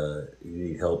getting you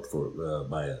need help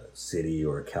by a city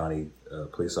or a county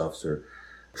police officer,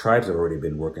 tribes have already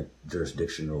been working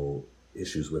jurisdictional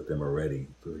issues with them already.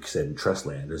 Like you said, in trust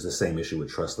land, there's the same issue with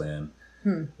trust land.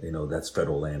 That's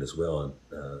federal land as well.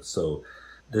 So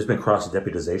there's been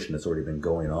cross-deputization that's already been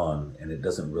going on, and it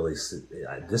doesn't really,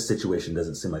 this situation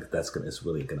doesn't seem like it's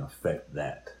really going to affect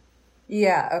that.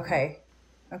 Yeah, okay.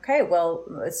 Okay, well,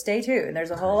 stay tuned. There's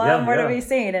a whole lot more to be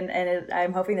seen, and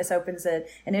I'm hoping this opens an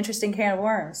interesting can of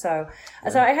worms. So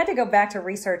I had to go back to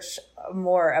research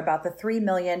more about the 3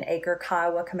 million acre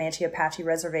Kiowa Comanche Apache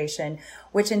Reservation,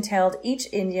 which entailed each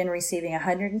Indian receiving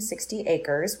 160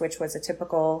 acres, which was a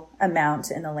typical amount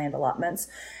in the land allotments.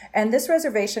 And this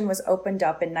reservation was opened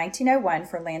up in 1901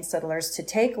 for land settlers to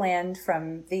take land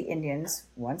from the Indians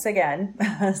once again.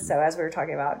 So as we were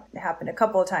talking about, it happened a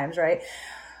couple of times, right?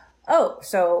 Oh,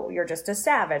 so you're just a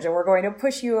savage and we're going to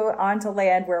push you onto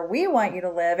land where we want you to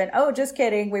live. And oh, just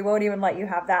kidding, we won't even let you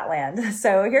have that land.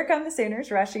 So here come the Sooners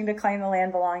rushing to claim the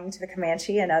land belonging to the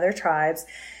Comanche and other tribes.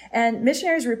 And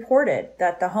missionaries reported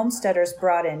that the homesteaders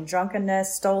brought in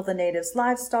drunkenness, stole the natives'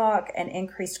 livestock, and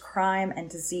increased crime and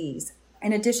disease.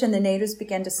 In addition, the natives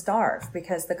began to starve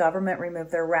because the government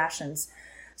removed their rations.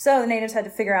 So the natives had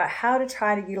to figure out how to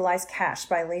try to utilize cash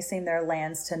by leasing their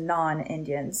lands to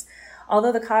non-Indians.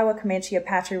 Although the Kiowa Comanche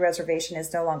Apache Reservation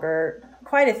is no longer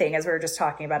quite a thing, as we were just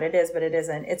talking about, it is, but it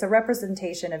isn't. It's a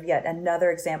representation of yet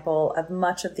another example of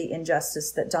much of the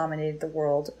injustice that dominated the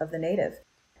world of the native.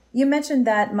 You mentioned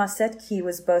that Masetki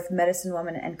was both medicine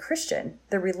woman and Christian.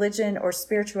 The religion or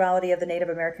spirituality of the Native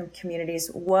American communities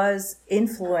was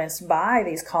influenced by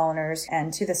these coloners,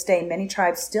 and to this day, many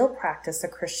tribes still practice the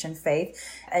Christian faith,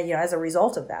 as a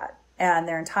result of that. And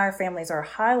their entire families are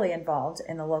highly involved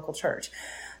in the local church.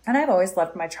 And I've always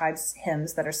loved my tribe's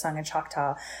hymns that are sung in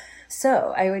Choctaw.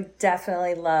 So I would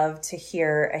definitely love to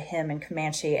hear a hymn in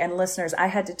Comanche. And listeners, I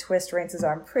had to twist Rance's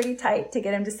arm pretty tight to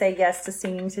get him to say yes to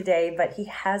singing today, but he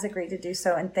has agreed to do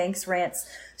so. And thanks, Rance,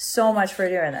 so much for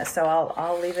doing this. So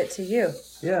I'll leave it to you.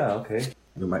 Yeah, okay.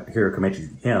 You might hear a Comanche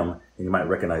hymn, and you might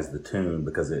recognize the tune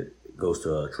because it goes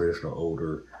to a traditional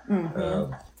older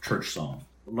church song.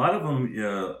 A lot of them,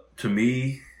 to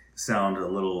me, sound a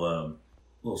little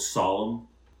solemn.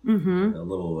 A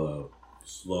little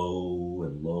slow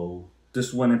and low.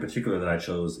 This one in particular that I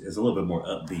chose is a little bit more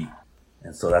upbeat,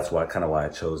 and so that's why I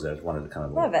chose it. I just wanted to kind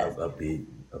of upbeat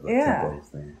of a tempo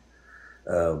thing.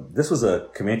 This was a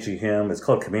Comanche hymn. It's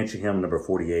called Comanche Hymn number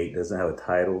 48. It doesn't have a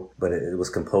title, but it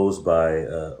was composed by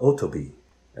Otobi.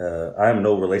 I am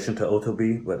no relation to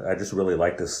Otobi, but I just really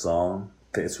like this song.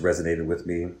 It's resonated with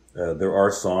me. There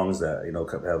are songs that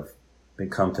have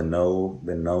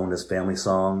been known as family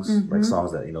songs, like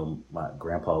songs that my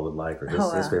grandpa would like, or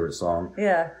his favorite song.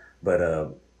 Yeah. But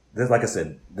this, like I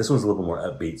said, this one's a little bit more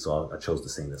upbeat, so I chose to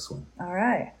sing this one. All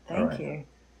right, thank you.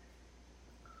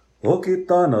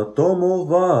 Okitana tomo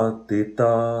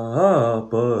vatita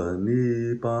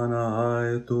pani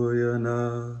panahai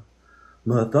tuyana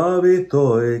matabi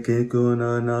toy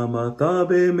kikuna na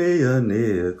matabi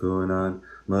meyane kunan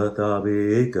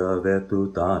matabi ika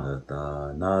vetu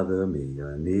tanata nada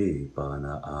meyane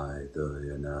panahai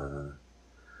tuyana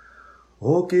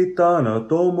Okitana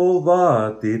tomo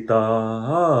vatita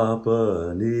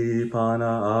pani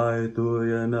panahai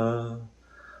tuyana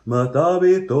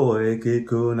Matabi toe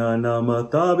kikuna na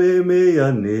matabi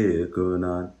miyane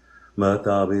kunan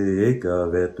matabi eka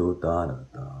vetu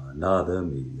tanata nada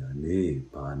miyane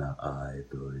pana ai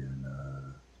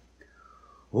toyana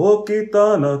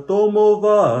Okitana tomo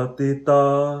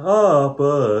vatita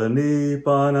apani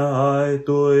pana ai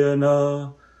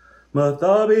toyana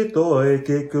Matabi toi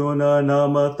kikunan na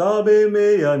matabi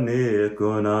mea ne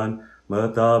kunan.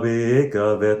 Matabi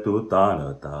eka vetu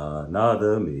tanata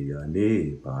nada mea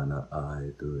ni pana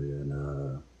ai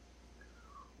tuyana.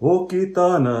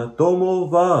 Okitana tomo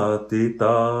vati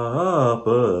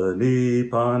tapa ni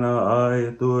pana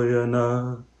ai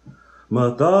tuyana.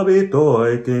 Matabi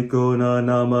toi kikunan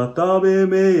na matabi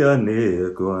mea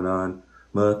ne kunan.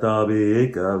 Matabi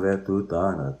eka vetu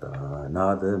tanata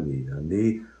nada mea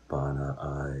ni pana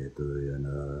ai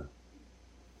tuyana.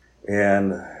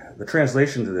 And the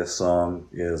translation to this song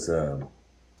is,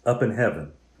 up in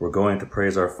heaven, we're going to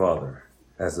praise our Father.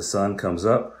 As the sun comes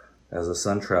up, as the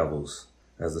sun travels,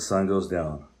 as the sun goes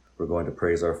down, we're going to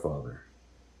praise our Father.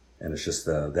 And it's just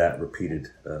that repeated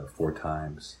 4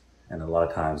 times. And a lot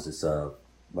of times it's,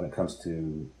 when it comes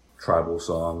to tribal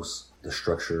songs, the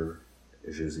structure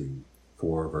is usually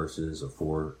 4 verses or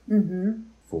 4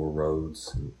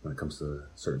 roads when it comes to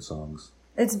certain songs.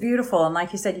 It's beautiful. And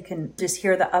like you said, you can just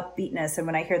hear the upbeatness. And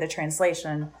when I hear the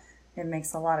translation, it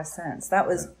makes a lot of sense. That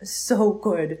was so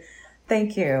good.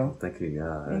 Thank you. Thank you.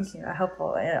 Yeah. Thank you. I hope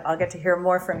I'll get to hear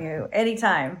more from you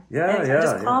anytime. Yeah.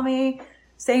 Just call me,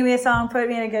 sing me a song, put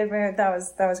me in a good mood. That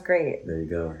was great. There you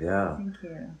go. Yeah. Thank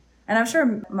you. And I'm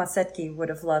sure Masetki would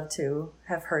have loved to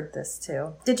have heard this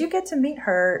too. Did you get to meet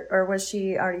her, or was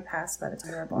she already passed by the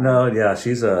time you were born? No, yeah,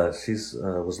 she's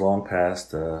was long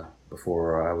past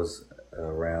before I was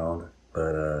around,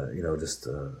 but just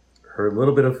her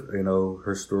little bit of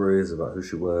her stories about who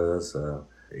she was.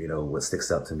 What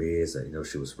sticks out to me is that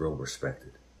she was real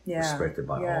respected, respected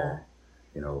by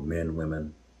all, men,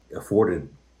 women, afforded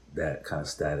that kind of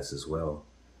status as well.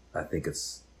 I think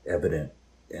it's evident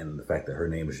in the fact that her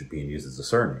name is being used as a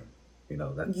surname.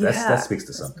 That speaks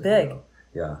to something. Big.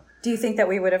 Yeah. Do you think that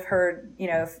we would have heard,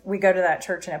 if we go to that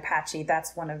church in Apache,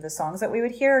 that's one of the songs that we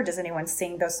would hear? Or does anyone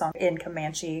sing those songs in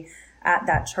Comanche at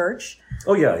that church?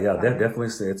 Oh yeah, definitely.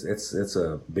 It's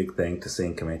a big thing to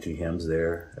sing Comanche hymns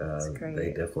there. They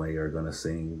definitely are going to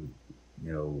sing.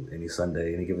 Any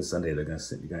given Sunday, they're going to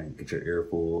sing. You're going to get your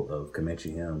earful of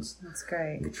Comanche hymns. That's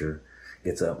great.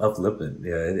 It's uplifting.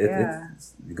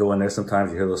 You go in there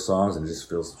sometimes, you hear those songs, and it just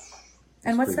feels.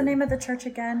 And what's the name of the church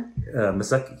again?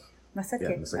 Maseki. Maseki. Yeah,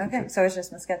 Maseki okay, church. So it's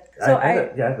just Maseki. So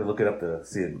I have to look it up to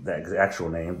see the actual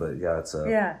name, but it's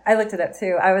I looked it up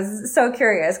too. I was so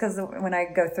curious because when I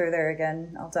go through there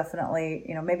again, I'll definitely,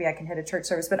 maybe I can hit a church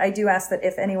service. But I do ask that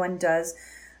if anyone does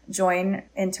join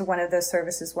into one of those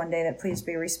services one day, that please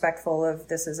be respectful of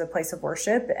this is a place of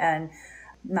worship and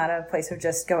not a place of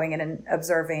just going in and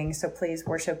observing. So please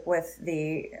worship with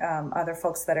the other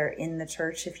folks that are in the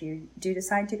church if you do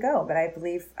decide to go. But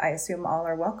I assume all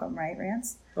are welcome, right,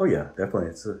 Rance? Oh yeah, definitely.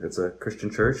 It's a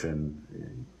Christian church,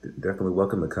 and definitely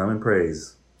welcome to come and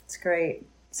praise. It's great.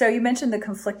 So you mentioned the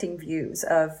conflicting views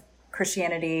of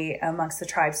Christianity amongst the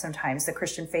tribes. Sometimes the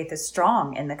Christian faith is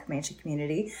strong in the Comanche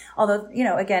community. Although,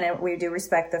 again, we do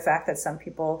respect the fact that some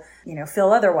people,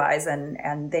 feel otherwise,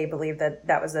 and they believe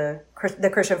that was the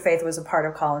Christian faith was a part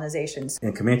of colonization.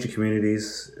 In Comanche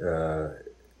communities,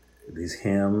 these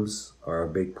hymns are a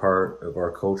big part of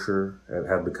our culture,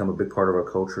 have become a big part of our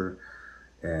culture,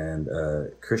 and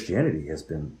Christianity has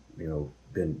become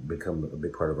a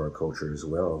big part of our culture as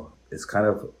well. It's kind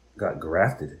of got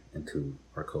grafted into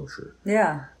our culture.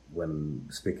 Yeah. When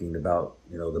speaking about,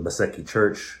 the Maseki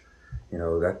church,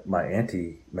 that my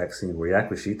auntie Maxine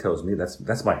Weryackwe, she tells me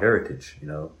that's my heritage,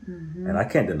 and I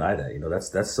can't deny that.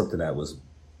 That's something that was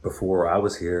before I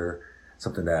was here,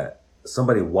 something that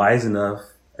somebody wise enough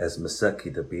as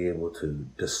Maseki to be able to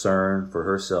discern for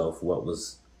herself what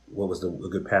was a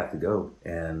good path to go.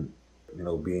 And,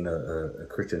 being a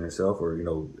Christian herself, or,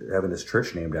 having this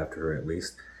church named after her, at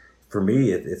least, for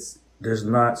me, there's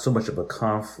not so much of a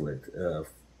conflict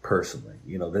personally.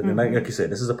 Like you said,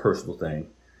 this is a personal thing,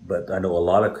 but I know a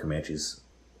lot of Comanches,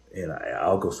 and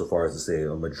I'll go so far as to say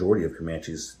a majority of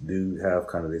Comanches do have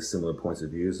kind of these similar points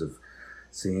of views of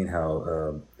seeing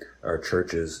how our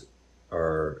churches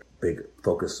are big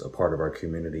focus, a part of our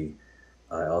community.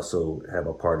 I also have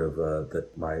a part of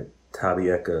my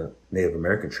Tabieka Native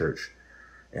American church,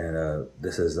 and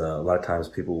this is a lot of times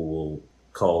people will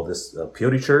call this a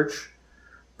peyote church,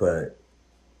 but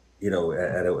at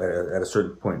a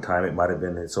certain point in time, it might have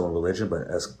been its own religion. But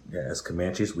as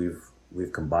Comanches,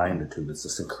 we've combined the two. It's a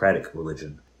syncretic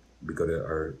religion. We go to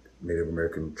our Native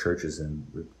American churches,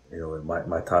 and in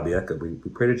my Tabieka, we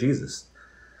pray to Jesus,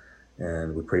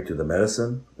 and we pray to the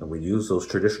medicine, and we use those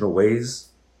traditional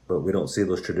ways, but we don't see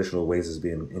those traditional ways as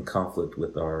being in conflict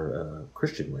with our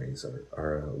Christian ways,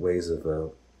 our ways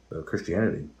of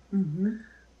Christianity. Mm-hmm.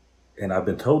 And I've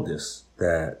been told this,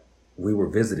 that we were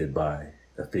visited by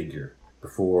a figure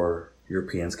before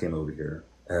Europeans came over here.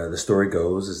 The story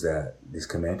goes is that these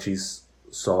Comanches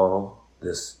saw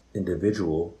this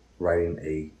individual riding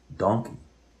a donkey,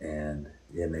 and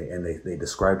they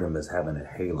described him as having a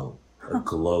halo, a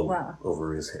glow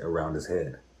around his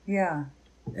head. Yeah.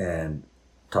 And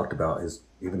talked about his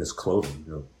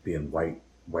clothing, being white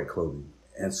clothing.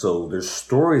 And so there's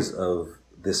stories of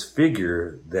this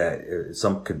figure that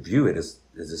some could view it as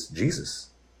this Jesus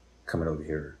coming over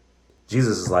here.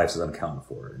 Jesus' life is unaccounted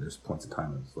for, and there's points in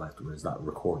time in his life where it's not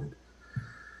recorded.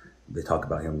 They talk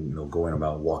about him, going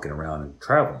about walking around and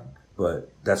traveling.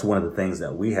 But that's one of the things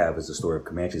that we have as the story of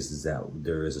Comanches, is that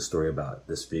there is a story about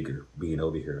this figure being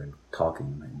over here and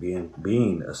talking and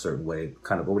being a certain way,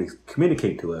 kind of already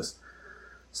communicate to us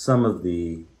some of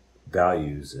the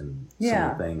values and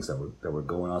some of the things that were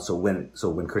going on. So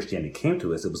when Christianity came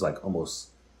to us, it was like almost,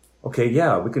 okay,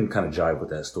 yeah, we can kind of jive with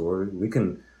that story. We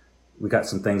got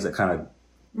some things that kind of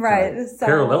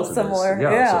parallel to similar. This.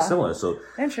 Yeah, so similar. So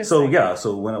interesting.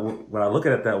 So when I look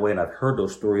at it that way, and I've heard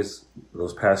those stories,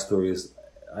 those past stories,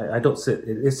 I don't sit.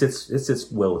 It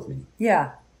sits well with me.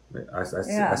 Yeah. I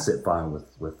sit fine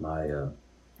with my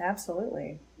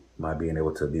absolutely my being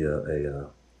able to be a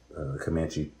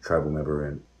Comanche tribal member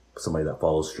and somebody that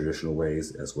follows traditional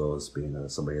ways, as well as being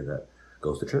somebody that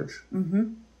goes to church.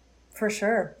 Mm-hmm. For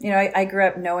sure. I grew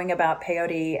up knowing about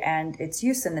peyote and its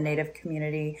use in the Native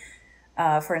community.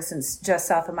 For instance, just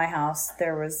south of my house,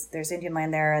 there's Indian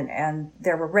land there, and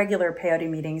there were regular peyote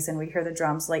meetings, and we'd hear the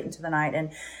drums late into the night.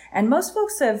 And most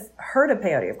folks have heard of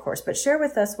peyote, of course, but share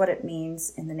with us what it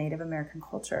means in the Native American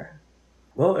culture.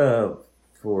 Well,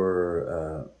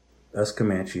 for us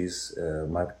Comanches,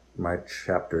 my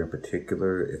chapter in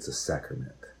particular, it's a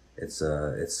sacrament. It's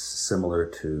similar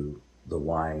to the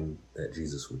wine that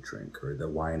Jesus would drink, or the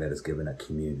wine that is given at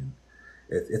communion.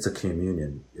 It's a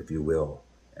communion, if you will.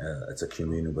 It's a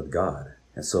communion with God.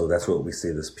 And so that's what we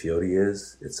say this peyote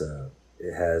is.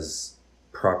 It has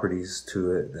properties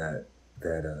to it that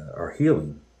are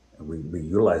healing. And we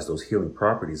utilize those healing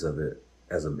properties of it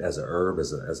as a herb,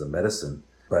 as a medicine,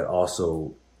 but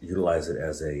also utilize it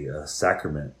as a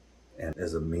sacrament and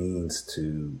as a means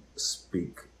to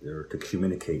speak or to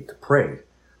communicate, to pray,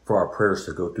 for our prayers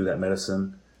to go through that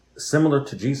medicine, similar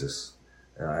to Jesus.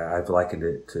 I've likened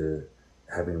it to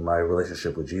having my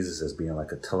relationship with Jesus as being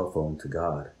like a telephone to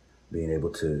God, being able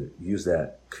to use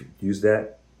that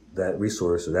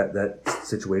resource or that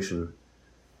situation,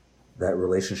 that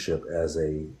relationship as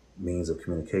a means of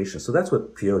communication. So that's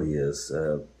what peyote is.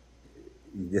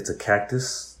 It's a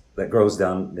cactus that grows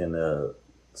down in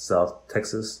South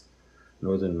Texas,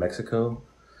 northern Mexico,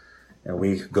 and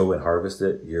we go and harvest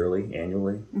it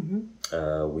annually.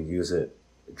 Mm-hmm. We use it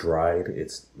dried. A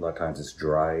lot of times it's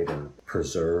dried and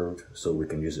preserved, so we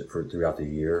can use it throughout the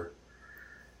year.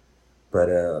 But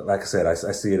like I said, I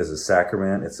see it as a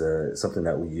sacrament. It's something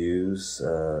that we use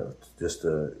just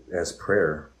as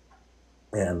prayer.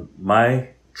 And my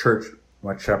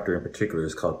chapter in particular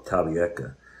is called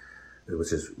Weryackwe,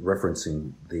 which is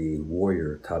referencing the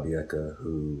warrior Weryackwe,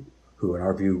 who in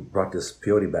our view brought this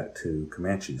peyote back to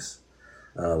Comanches.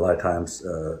 A lot of times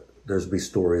there's be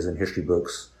stories in history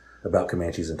books about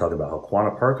Comanches and talking about how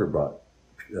Quanah Parker brought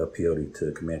peyote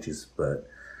to Comanches, but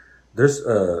there's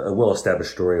a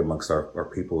well-established story amongst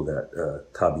our people that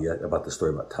about the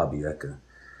story about Weryackwe,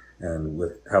 and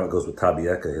with how it goes with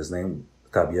Weryackwe. His name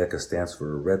Weryackwe stands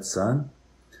for Red Sun,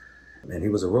 and he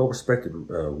was a well-respected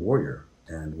warrior.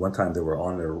 And one time they were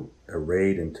on a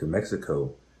raid into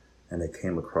Mexico, and they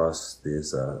came across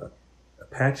these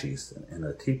Apaches in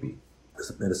a teepee,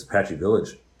 this Apache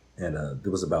village. And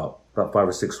there was about 5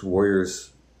 or 6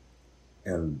 warriors,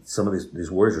 and some of these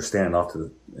warriors were standing off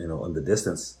to in the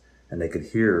distance, and they could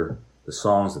hear the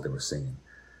songs that they were singing.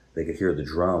 They could hear the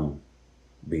drum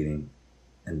beating,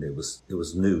 and it was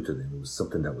new to them. It was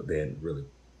something that they hadn't really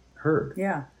heard.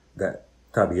 Yeah. That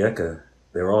Weryackwe,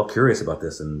 they were all curious about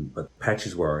this, but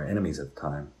Apaches were our enemies at the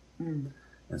time,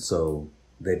 and so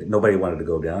nobody wanted to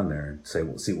go down there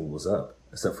and see what was up,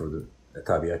 except for the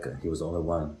Weryackwe. He was the only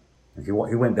one. And he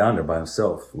went down there by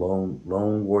himself, lone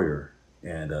warrior,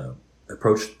 and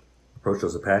approached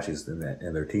those Apaches in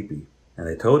their teepee. And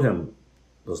they told him,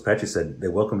 those Apaches said they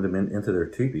welcomed him into their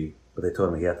teepee, but they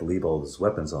told him he had to leave all his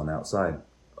weapons on outside.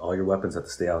 All your weapons have to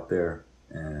stay out there,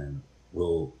 and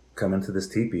we'll come into this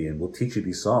teepee and we'll teach you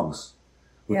these songs.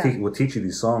 We'll teach you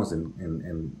these songs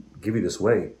and give you this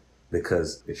way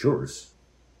because it's yours.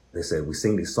 They said, we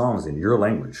sing these songs in your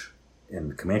language, in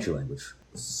the Comanche language.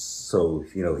 So,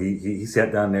 he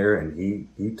sat down there and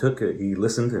he took it, he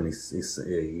listened, and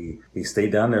he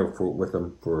stayed down there with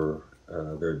them for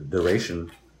their duration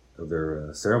of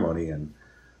their ceremony and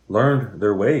learned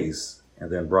their ways.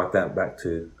 and then brought that back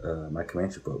to my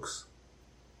Comanche folks.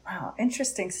 Wow,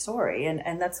 interesting story.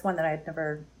 And that's one that I had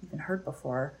never even heard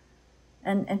before.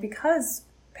 And because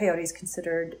peyote is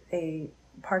considered a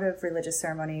part of religious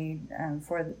ceremony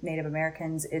for Native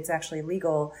Americans, it's actually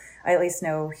legal. I at least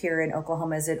know here in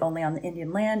Oklahoma, is it only on the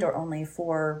Indian land or only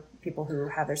for people who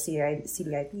have their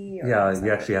CDIB? Or yeah,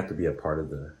 you actually have to be a part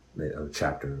of the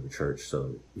chapter of the church.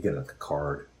 So you get like a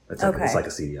card. It's like a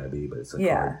CDIB, but it's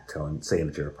a card saying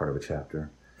that you're a part of a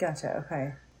chapter. Gotcha,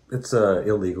 okay. It's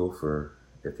illegal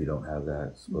if you don't have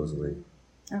that, supposedly.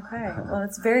 Okay, well,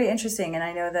 it's very interesting, and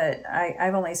I know that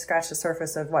I've only scratched the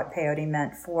surface of what peyote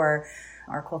meant for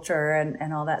our culture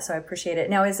and all that, so I appreciate it.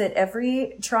 Now, is it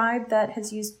every tribe that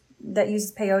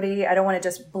uses peyote? I don't want to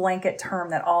just blanket term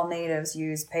that all natives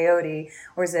use peyote,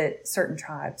 or is it certain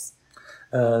tribes?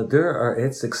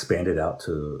 It's expanded out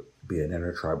to be an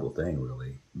intertribal thing,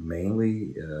 really.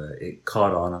 Mainly, it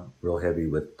caught on real heavy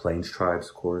with Plains tribes,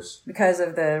 of course, because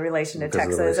of the relation to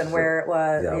Texas and where it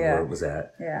was. Where it was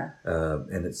at. Yeah,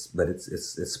 and it's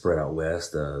spread out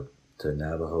west to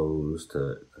Navajos,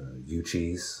 to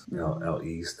Uchis out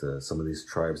east. Some of these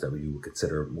tribes that you would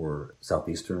consider more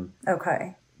southeastern.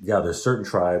 Okay. Yeah, there's certain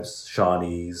tribes,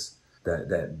 Shawnees,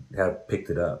 that have picked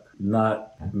it up.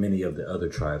 Not many of the other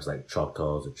tribes like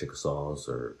Choctaws or Chickasaws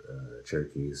or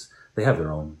Cherokees. They have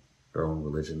their own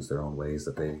religions, their own ways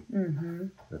that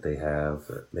they have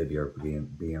maybe are being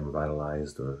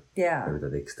revitalized or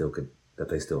that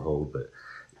they still hold. But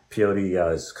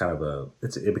peyote is kind of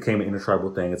it became an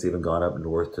intertribal thing. It's even gone up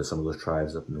north to some of those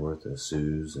tribes up north, the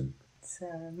Sioux and. So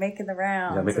making the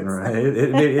rounds. Yeah, making the rounds.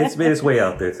 It's made its way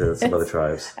out there to some other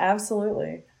tribes.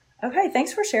 Absolutely. Okay,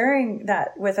 thanks for sharing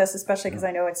that with us, especially because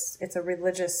I know it's a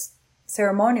religious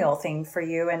ceremonial thing for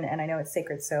you, and I know it's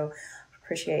sacred, so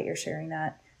appreciate your sharing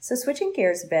that. So switching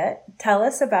gears a bit, tell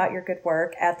us about your good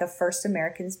work at the First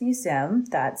Americans Museum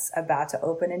that's about to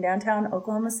open in downtown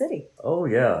Oklahoma City. Oh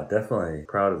yeah, definitely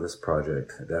proud of this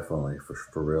project. Definitely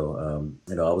for real.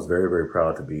 I was very, very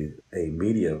proud to be a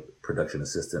media production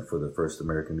assistant for the First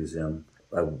American Museum.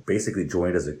 I basically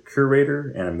joined as a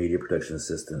curator and a media production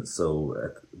assistant. So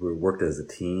we worked as a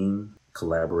team,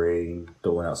 collaborating,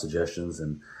 throwing out suggestions,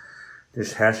 and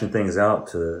just hashing things out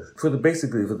for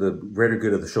the greater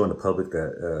good of the show and the public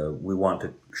that we want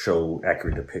to show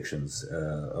accurate depictions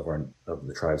of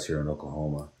the tribes here in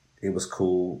Oklahoma. It was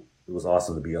cool. It was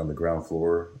awesome to be on the ground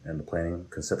floor and the planning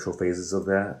conceptual phases of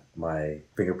that. My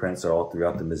fingerprints are all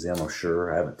throughout the museum, I'm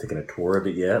sure. I haven't taken a tour of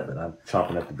it yet, but I'm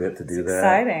chomping at the bit to do that.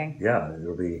 Exciting. Yeah,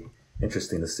 it'll be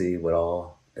interesting to see what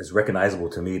all is recognizable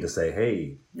to me to say,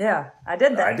 hey. Yeah, I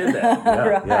did that.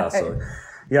 Yeah,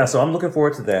 Right. So I'm looking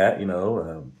forward to that.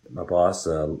 My boss,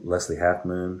 Leslie Half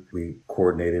Moon, we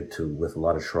coordinated with a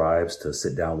lot of tribes to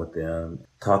sit down with them,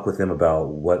 talk with them about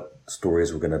what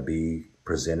stories were going to be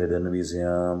presented in the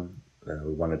museum.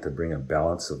 We wanted to bring a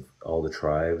balance of all the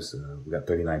tribes. We got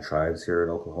 39 tribes here in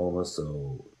Oklahoma,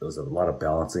 so there was a lot of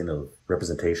balancing of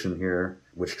representation here,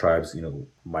 which tribes,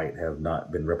 might have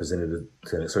not been represented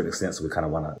to a certain extent, so we kind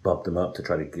of want to bump them up to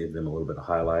try to give them a little bit of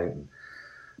highlight. And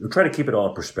we try to keep it all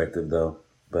in perspective, though.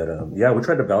 But we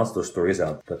tried to balance those stories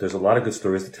out. But there's a lot of good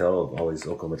stories to tell of all these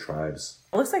Oklahoma tribes.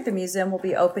 It looks like the museum will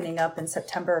be opening up in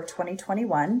September of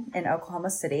 2021 in Oklahoma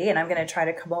City. And I'm going to try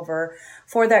to come over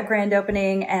for that grand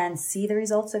opening and see the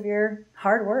results of your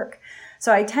hard work.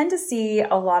 So I tend to see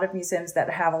a lot of museums that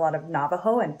have a lot of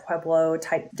Navajo and Pueblo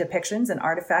type depictions and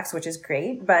artifacts, which is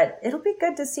great, but it'll be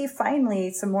good to see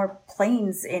finally some more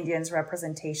Plains Indians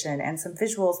representation and some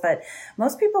visuals that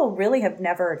most people really have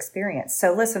never experienced.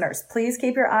 So listeners, please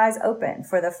keep your eyes open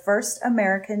for the First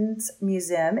Americans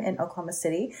Museum in Oklahoma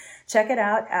City. Check it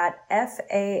out at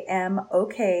famok.org.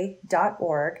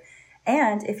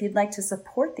 And if you'd like to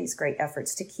support these great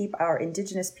efforts to keep our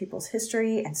Indigenous people's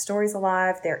history and stories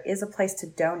alive, there is a place to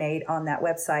donate on that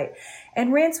website.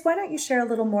 And Rance, why don't you share a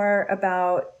little more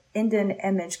about Indian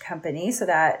Image Company so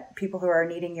that people who are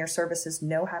needing your services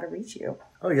know how to reach you?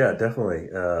 Oh, yeah, definitely.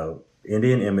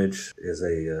 Indian Image is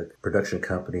a production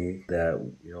company that,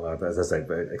 as I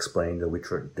explained, that we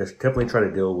definitely try to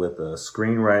deal with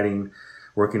screenwriting,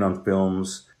 working on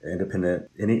films, independent,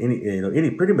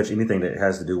 pretty much anything that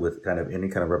has to do with any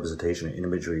kind of representation and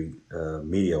imagery,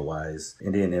 media wise.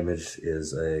 Indian Image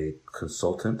is a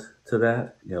consultant to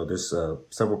that. There's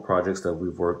several projects that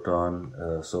we've worked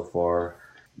on so far.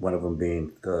 One of them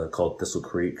being called Thistle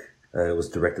Creek. It was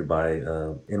directed by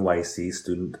NYC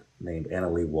student named Anna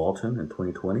Lee Walton in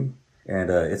 2020, and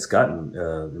it's gotten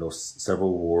several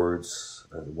awards.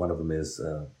 One of them is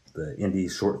the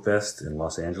Indie Short Fest in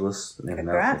Los Angeles, an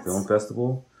international film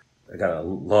festival. I got a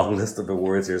long list of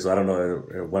awards here, so I don't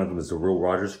know. One of them is the Will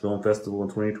Rogers Film Festival in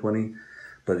 2020.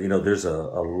 But there's a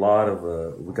lot of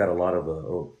we got a lot of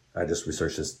oh, I just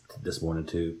researched this morning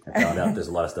too. I found out there's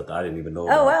a lot of stuff that I didn't even know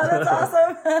about. Oh wow, that's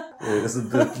awesome. This is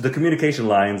the communication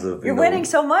lines of you're winning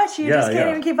so much you just can't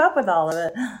even keep up with all of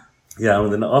it. Yeah,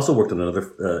 and then I also worked on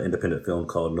another independent film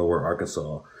called Nowhere,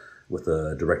 Arkansas, with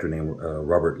a director named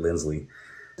Robert Lindsley,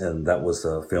 and that was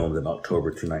filmed in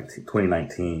October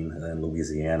 2019 in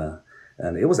Louisiana,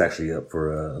 and it was actually up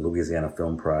for a Louisiana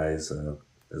Film Prize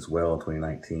as well in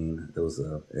 2019. It was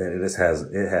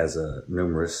it has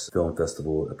numerous film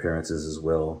festival appearances as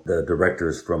well. The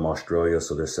director's from Australia,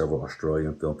 so there's several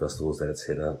Australian film festivals that it's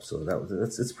hit up. So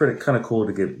it's pretty kind of cool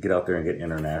to get out there and get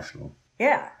international.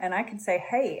 Yeah, and I can say,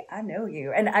 hey, I know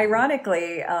you. And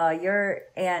ironically, your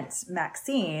Aunt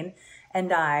Maxine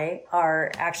and I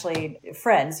are actually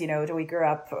friends. We grew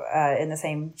up in the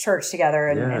same church together,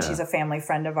 and she's a family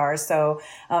friend of ours. So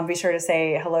be sure to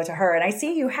say hello to her. And I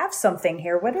see you have something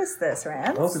here. What is this,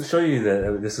 Rance? I wanted to show you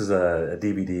that this is a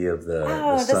DVD of the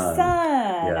Sun. The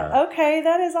Sun. Yeah. Okay,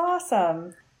 that is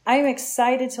awesome. I'm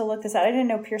excited to look this out. I didn't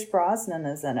know Pierce Brosnan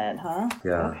is in it, huh?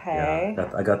 Yeah. Okay.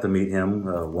 Yeah. I got to meet him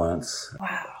once.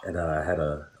 Wow. And I had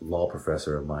a law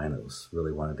professor of mine that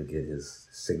really wanted to get his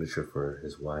signature for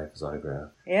his wife, his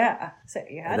autograph. Yeah. So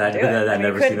you had to do it. I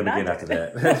never seen him again after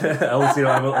that. I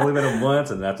only met him once,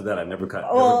 and after that, I never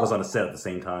was on a set at the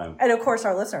same time. And of course,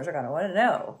 our listeners are going to want to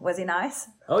know, was he nice?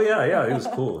 Oh, yeah. He was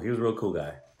cool. He was a real cool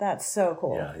guy. That's so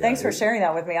cool. Yeah, Thanks for sharing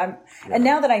that with me. And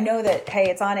now that I know that, hey,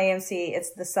 it's on AMC,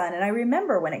 it's The Sun, and I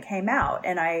remember when it came out,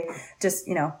 and I just,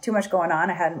 too much going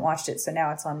on. I hadn't watched it, so now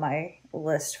it's on my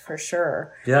list for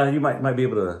sure. Yeah, you might be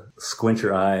able to squint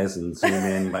your eyes and zoom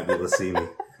in. You might be able to see me.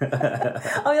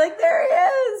 I'll be like, there he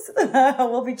is.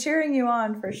 We'll be cheering you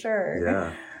on for sure.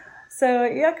 Yeah. So,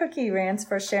 Yakoki, Rance,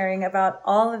 for sharing about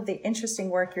all of the interesting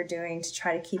work you're doing to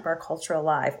try to keep our culture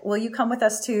alive. Will you come with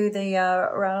us to the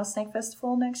Rattlesnake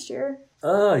Festival next year?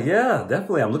 Yeah,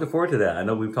 definitely. I'm looking forward to that. I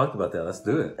know we've talked about that. Let's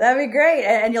do it. That'd be great.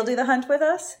 And you'll do the hunt with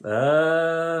us?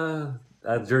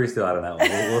 Jury's still out on that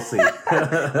one. We'll see.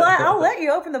 Well, I'll let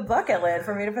you open the bucket lid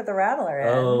for me to put the rattler in.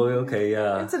 Oh, okay,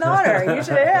 yeah. It's an honor. You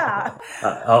should, yeah.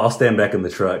 I'll stand back in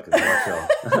the truck and watch y'all.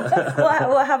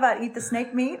 Well, how about eat the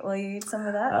snake meat? Will you eat some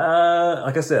of that?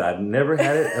 Like I said, I've never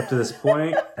had it up to this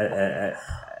point.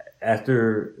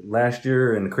 After last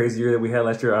year and the crazy year that we had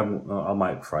last year, I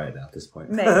might try it at this point.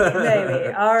 Maybe.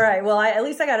 All right. Well, at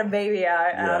least I got a baby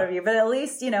out of you. But at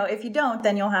least, if you don't,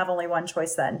 then you'll have only one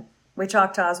choice then. We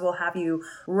Choctaws will have you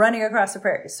running across the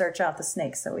prairie to search out the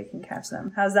snakes so we can catch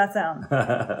them. How's that sound?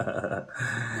 Yeah.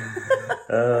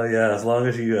 As long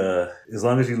as you,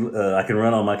 I can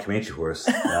run on my Comanche horse,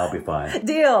 I'll be fine.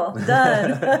 Deal.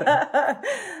 Done.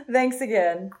 Thanks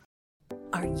again.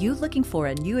 Are you looking for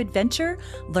a new adventure?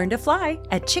 Learn to fly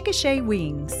at Chickasha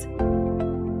Wings.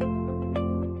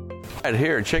 Right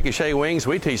here at Chickasha Wings,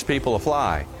 we teach people to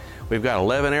fly. We've got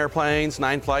 11 airplanes,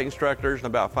 9 flight instructors, and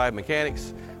about 5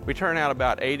 mechanics. We turn out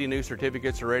about 80 new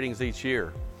certificates or ratings each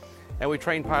year. And we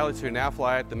train pilots who now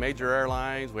fly at the major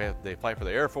airlines. They fly for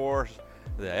the Air Force,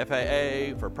 the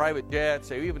FAA, for private jets.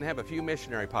 We even have a few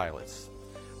missionary pilots.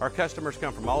 Our customers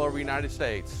come from all over the United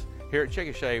States. Here at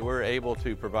Chickasha, we're able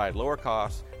to provide lower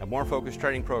costs, a more focused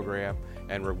training program,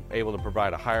 and we're able to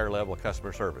provide a higher level of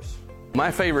customer service. My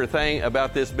favorite thing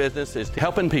about this business is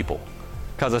helping people,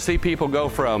 because I see people go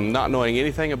from not knowing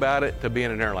anything about it to being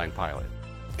an airline pilot.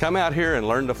 Come out here and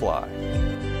learn to fly.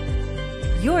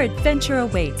 Your adventure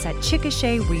awaits at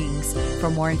Chickasha Wings. For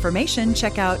more information,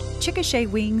 check out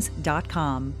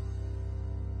chickashawings.com.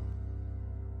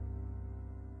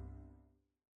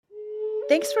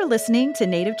 Thanks for listening to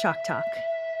Native Chalk Talk.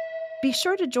 Be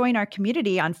sure to join our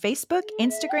community on Facebook,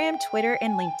 Instagram, Twitter,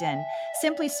 and LinkedIn.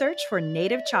 Simply search for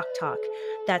Native Chalk Talk.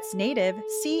 That's Native,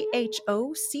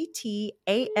 CHOCTALK.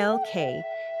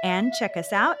 And check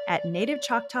us out at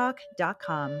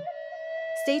nativechalktalk.com.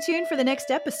 Stay tuned for the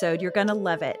next episode. You're going to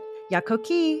love it.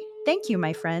 Yakoki. Thank you,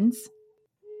 my friends.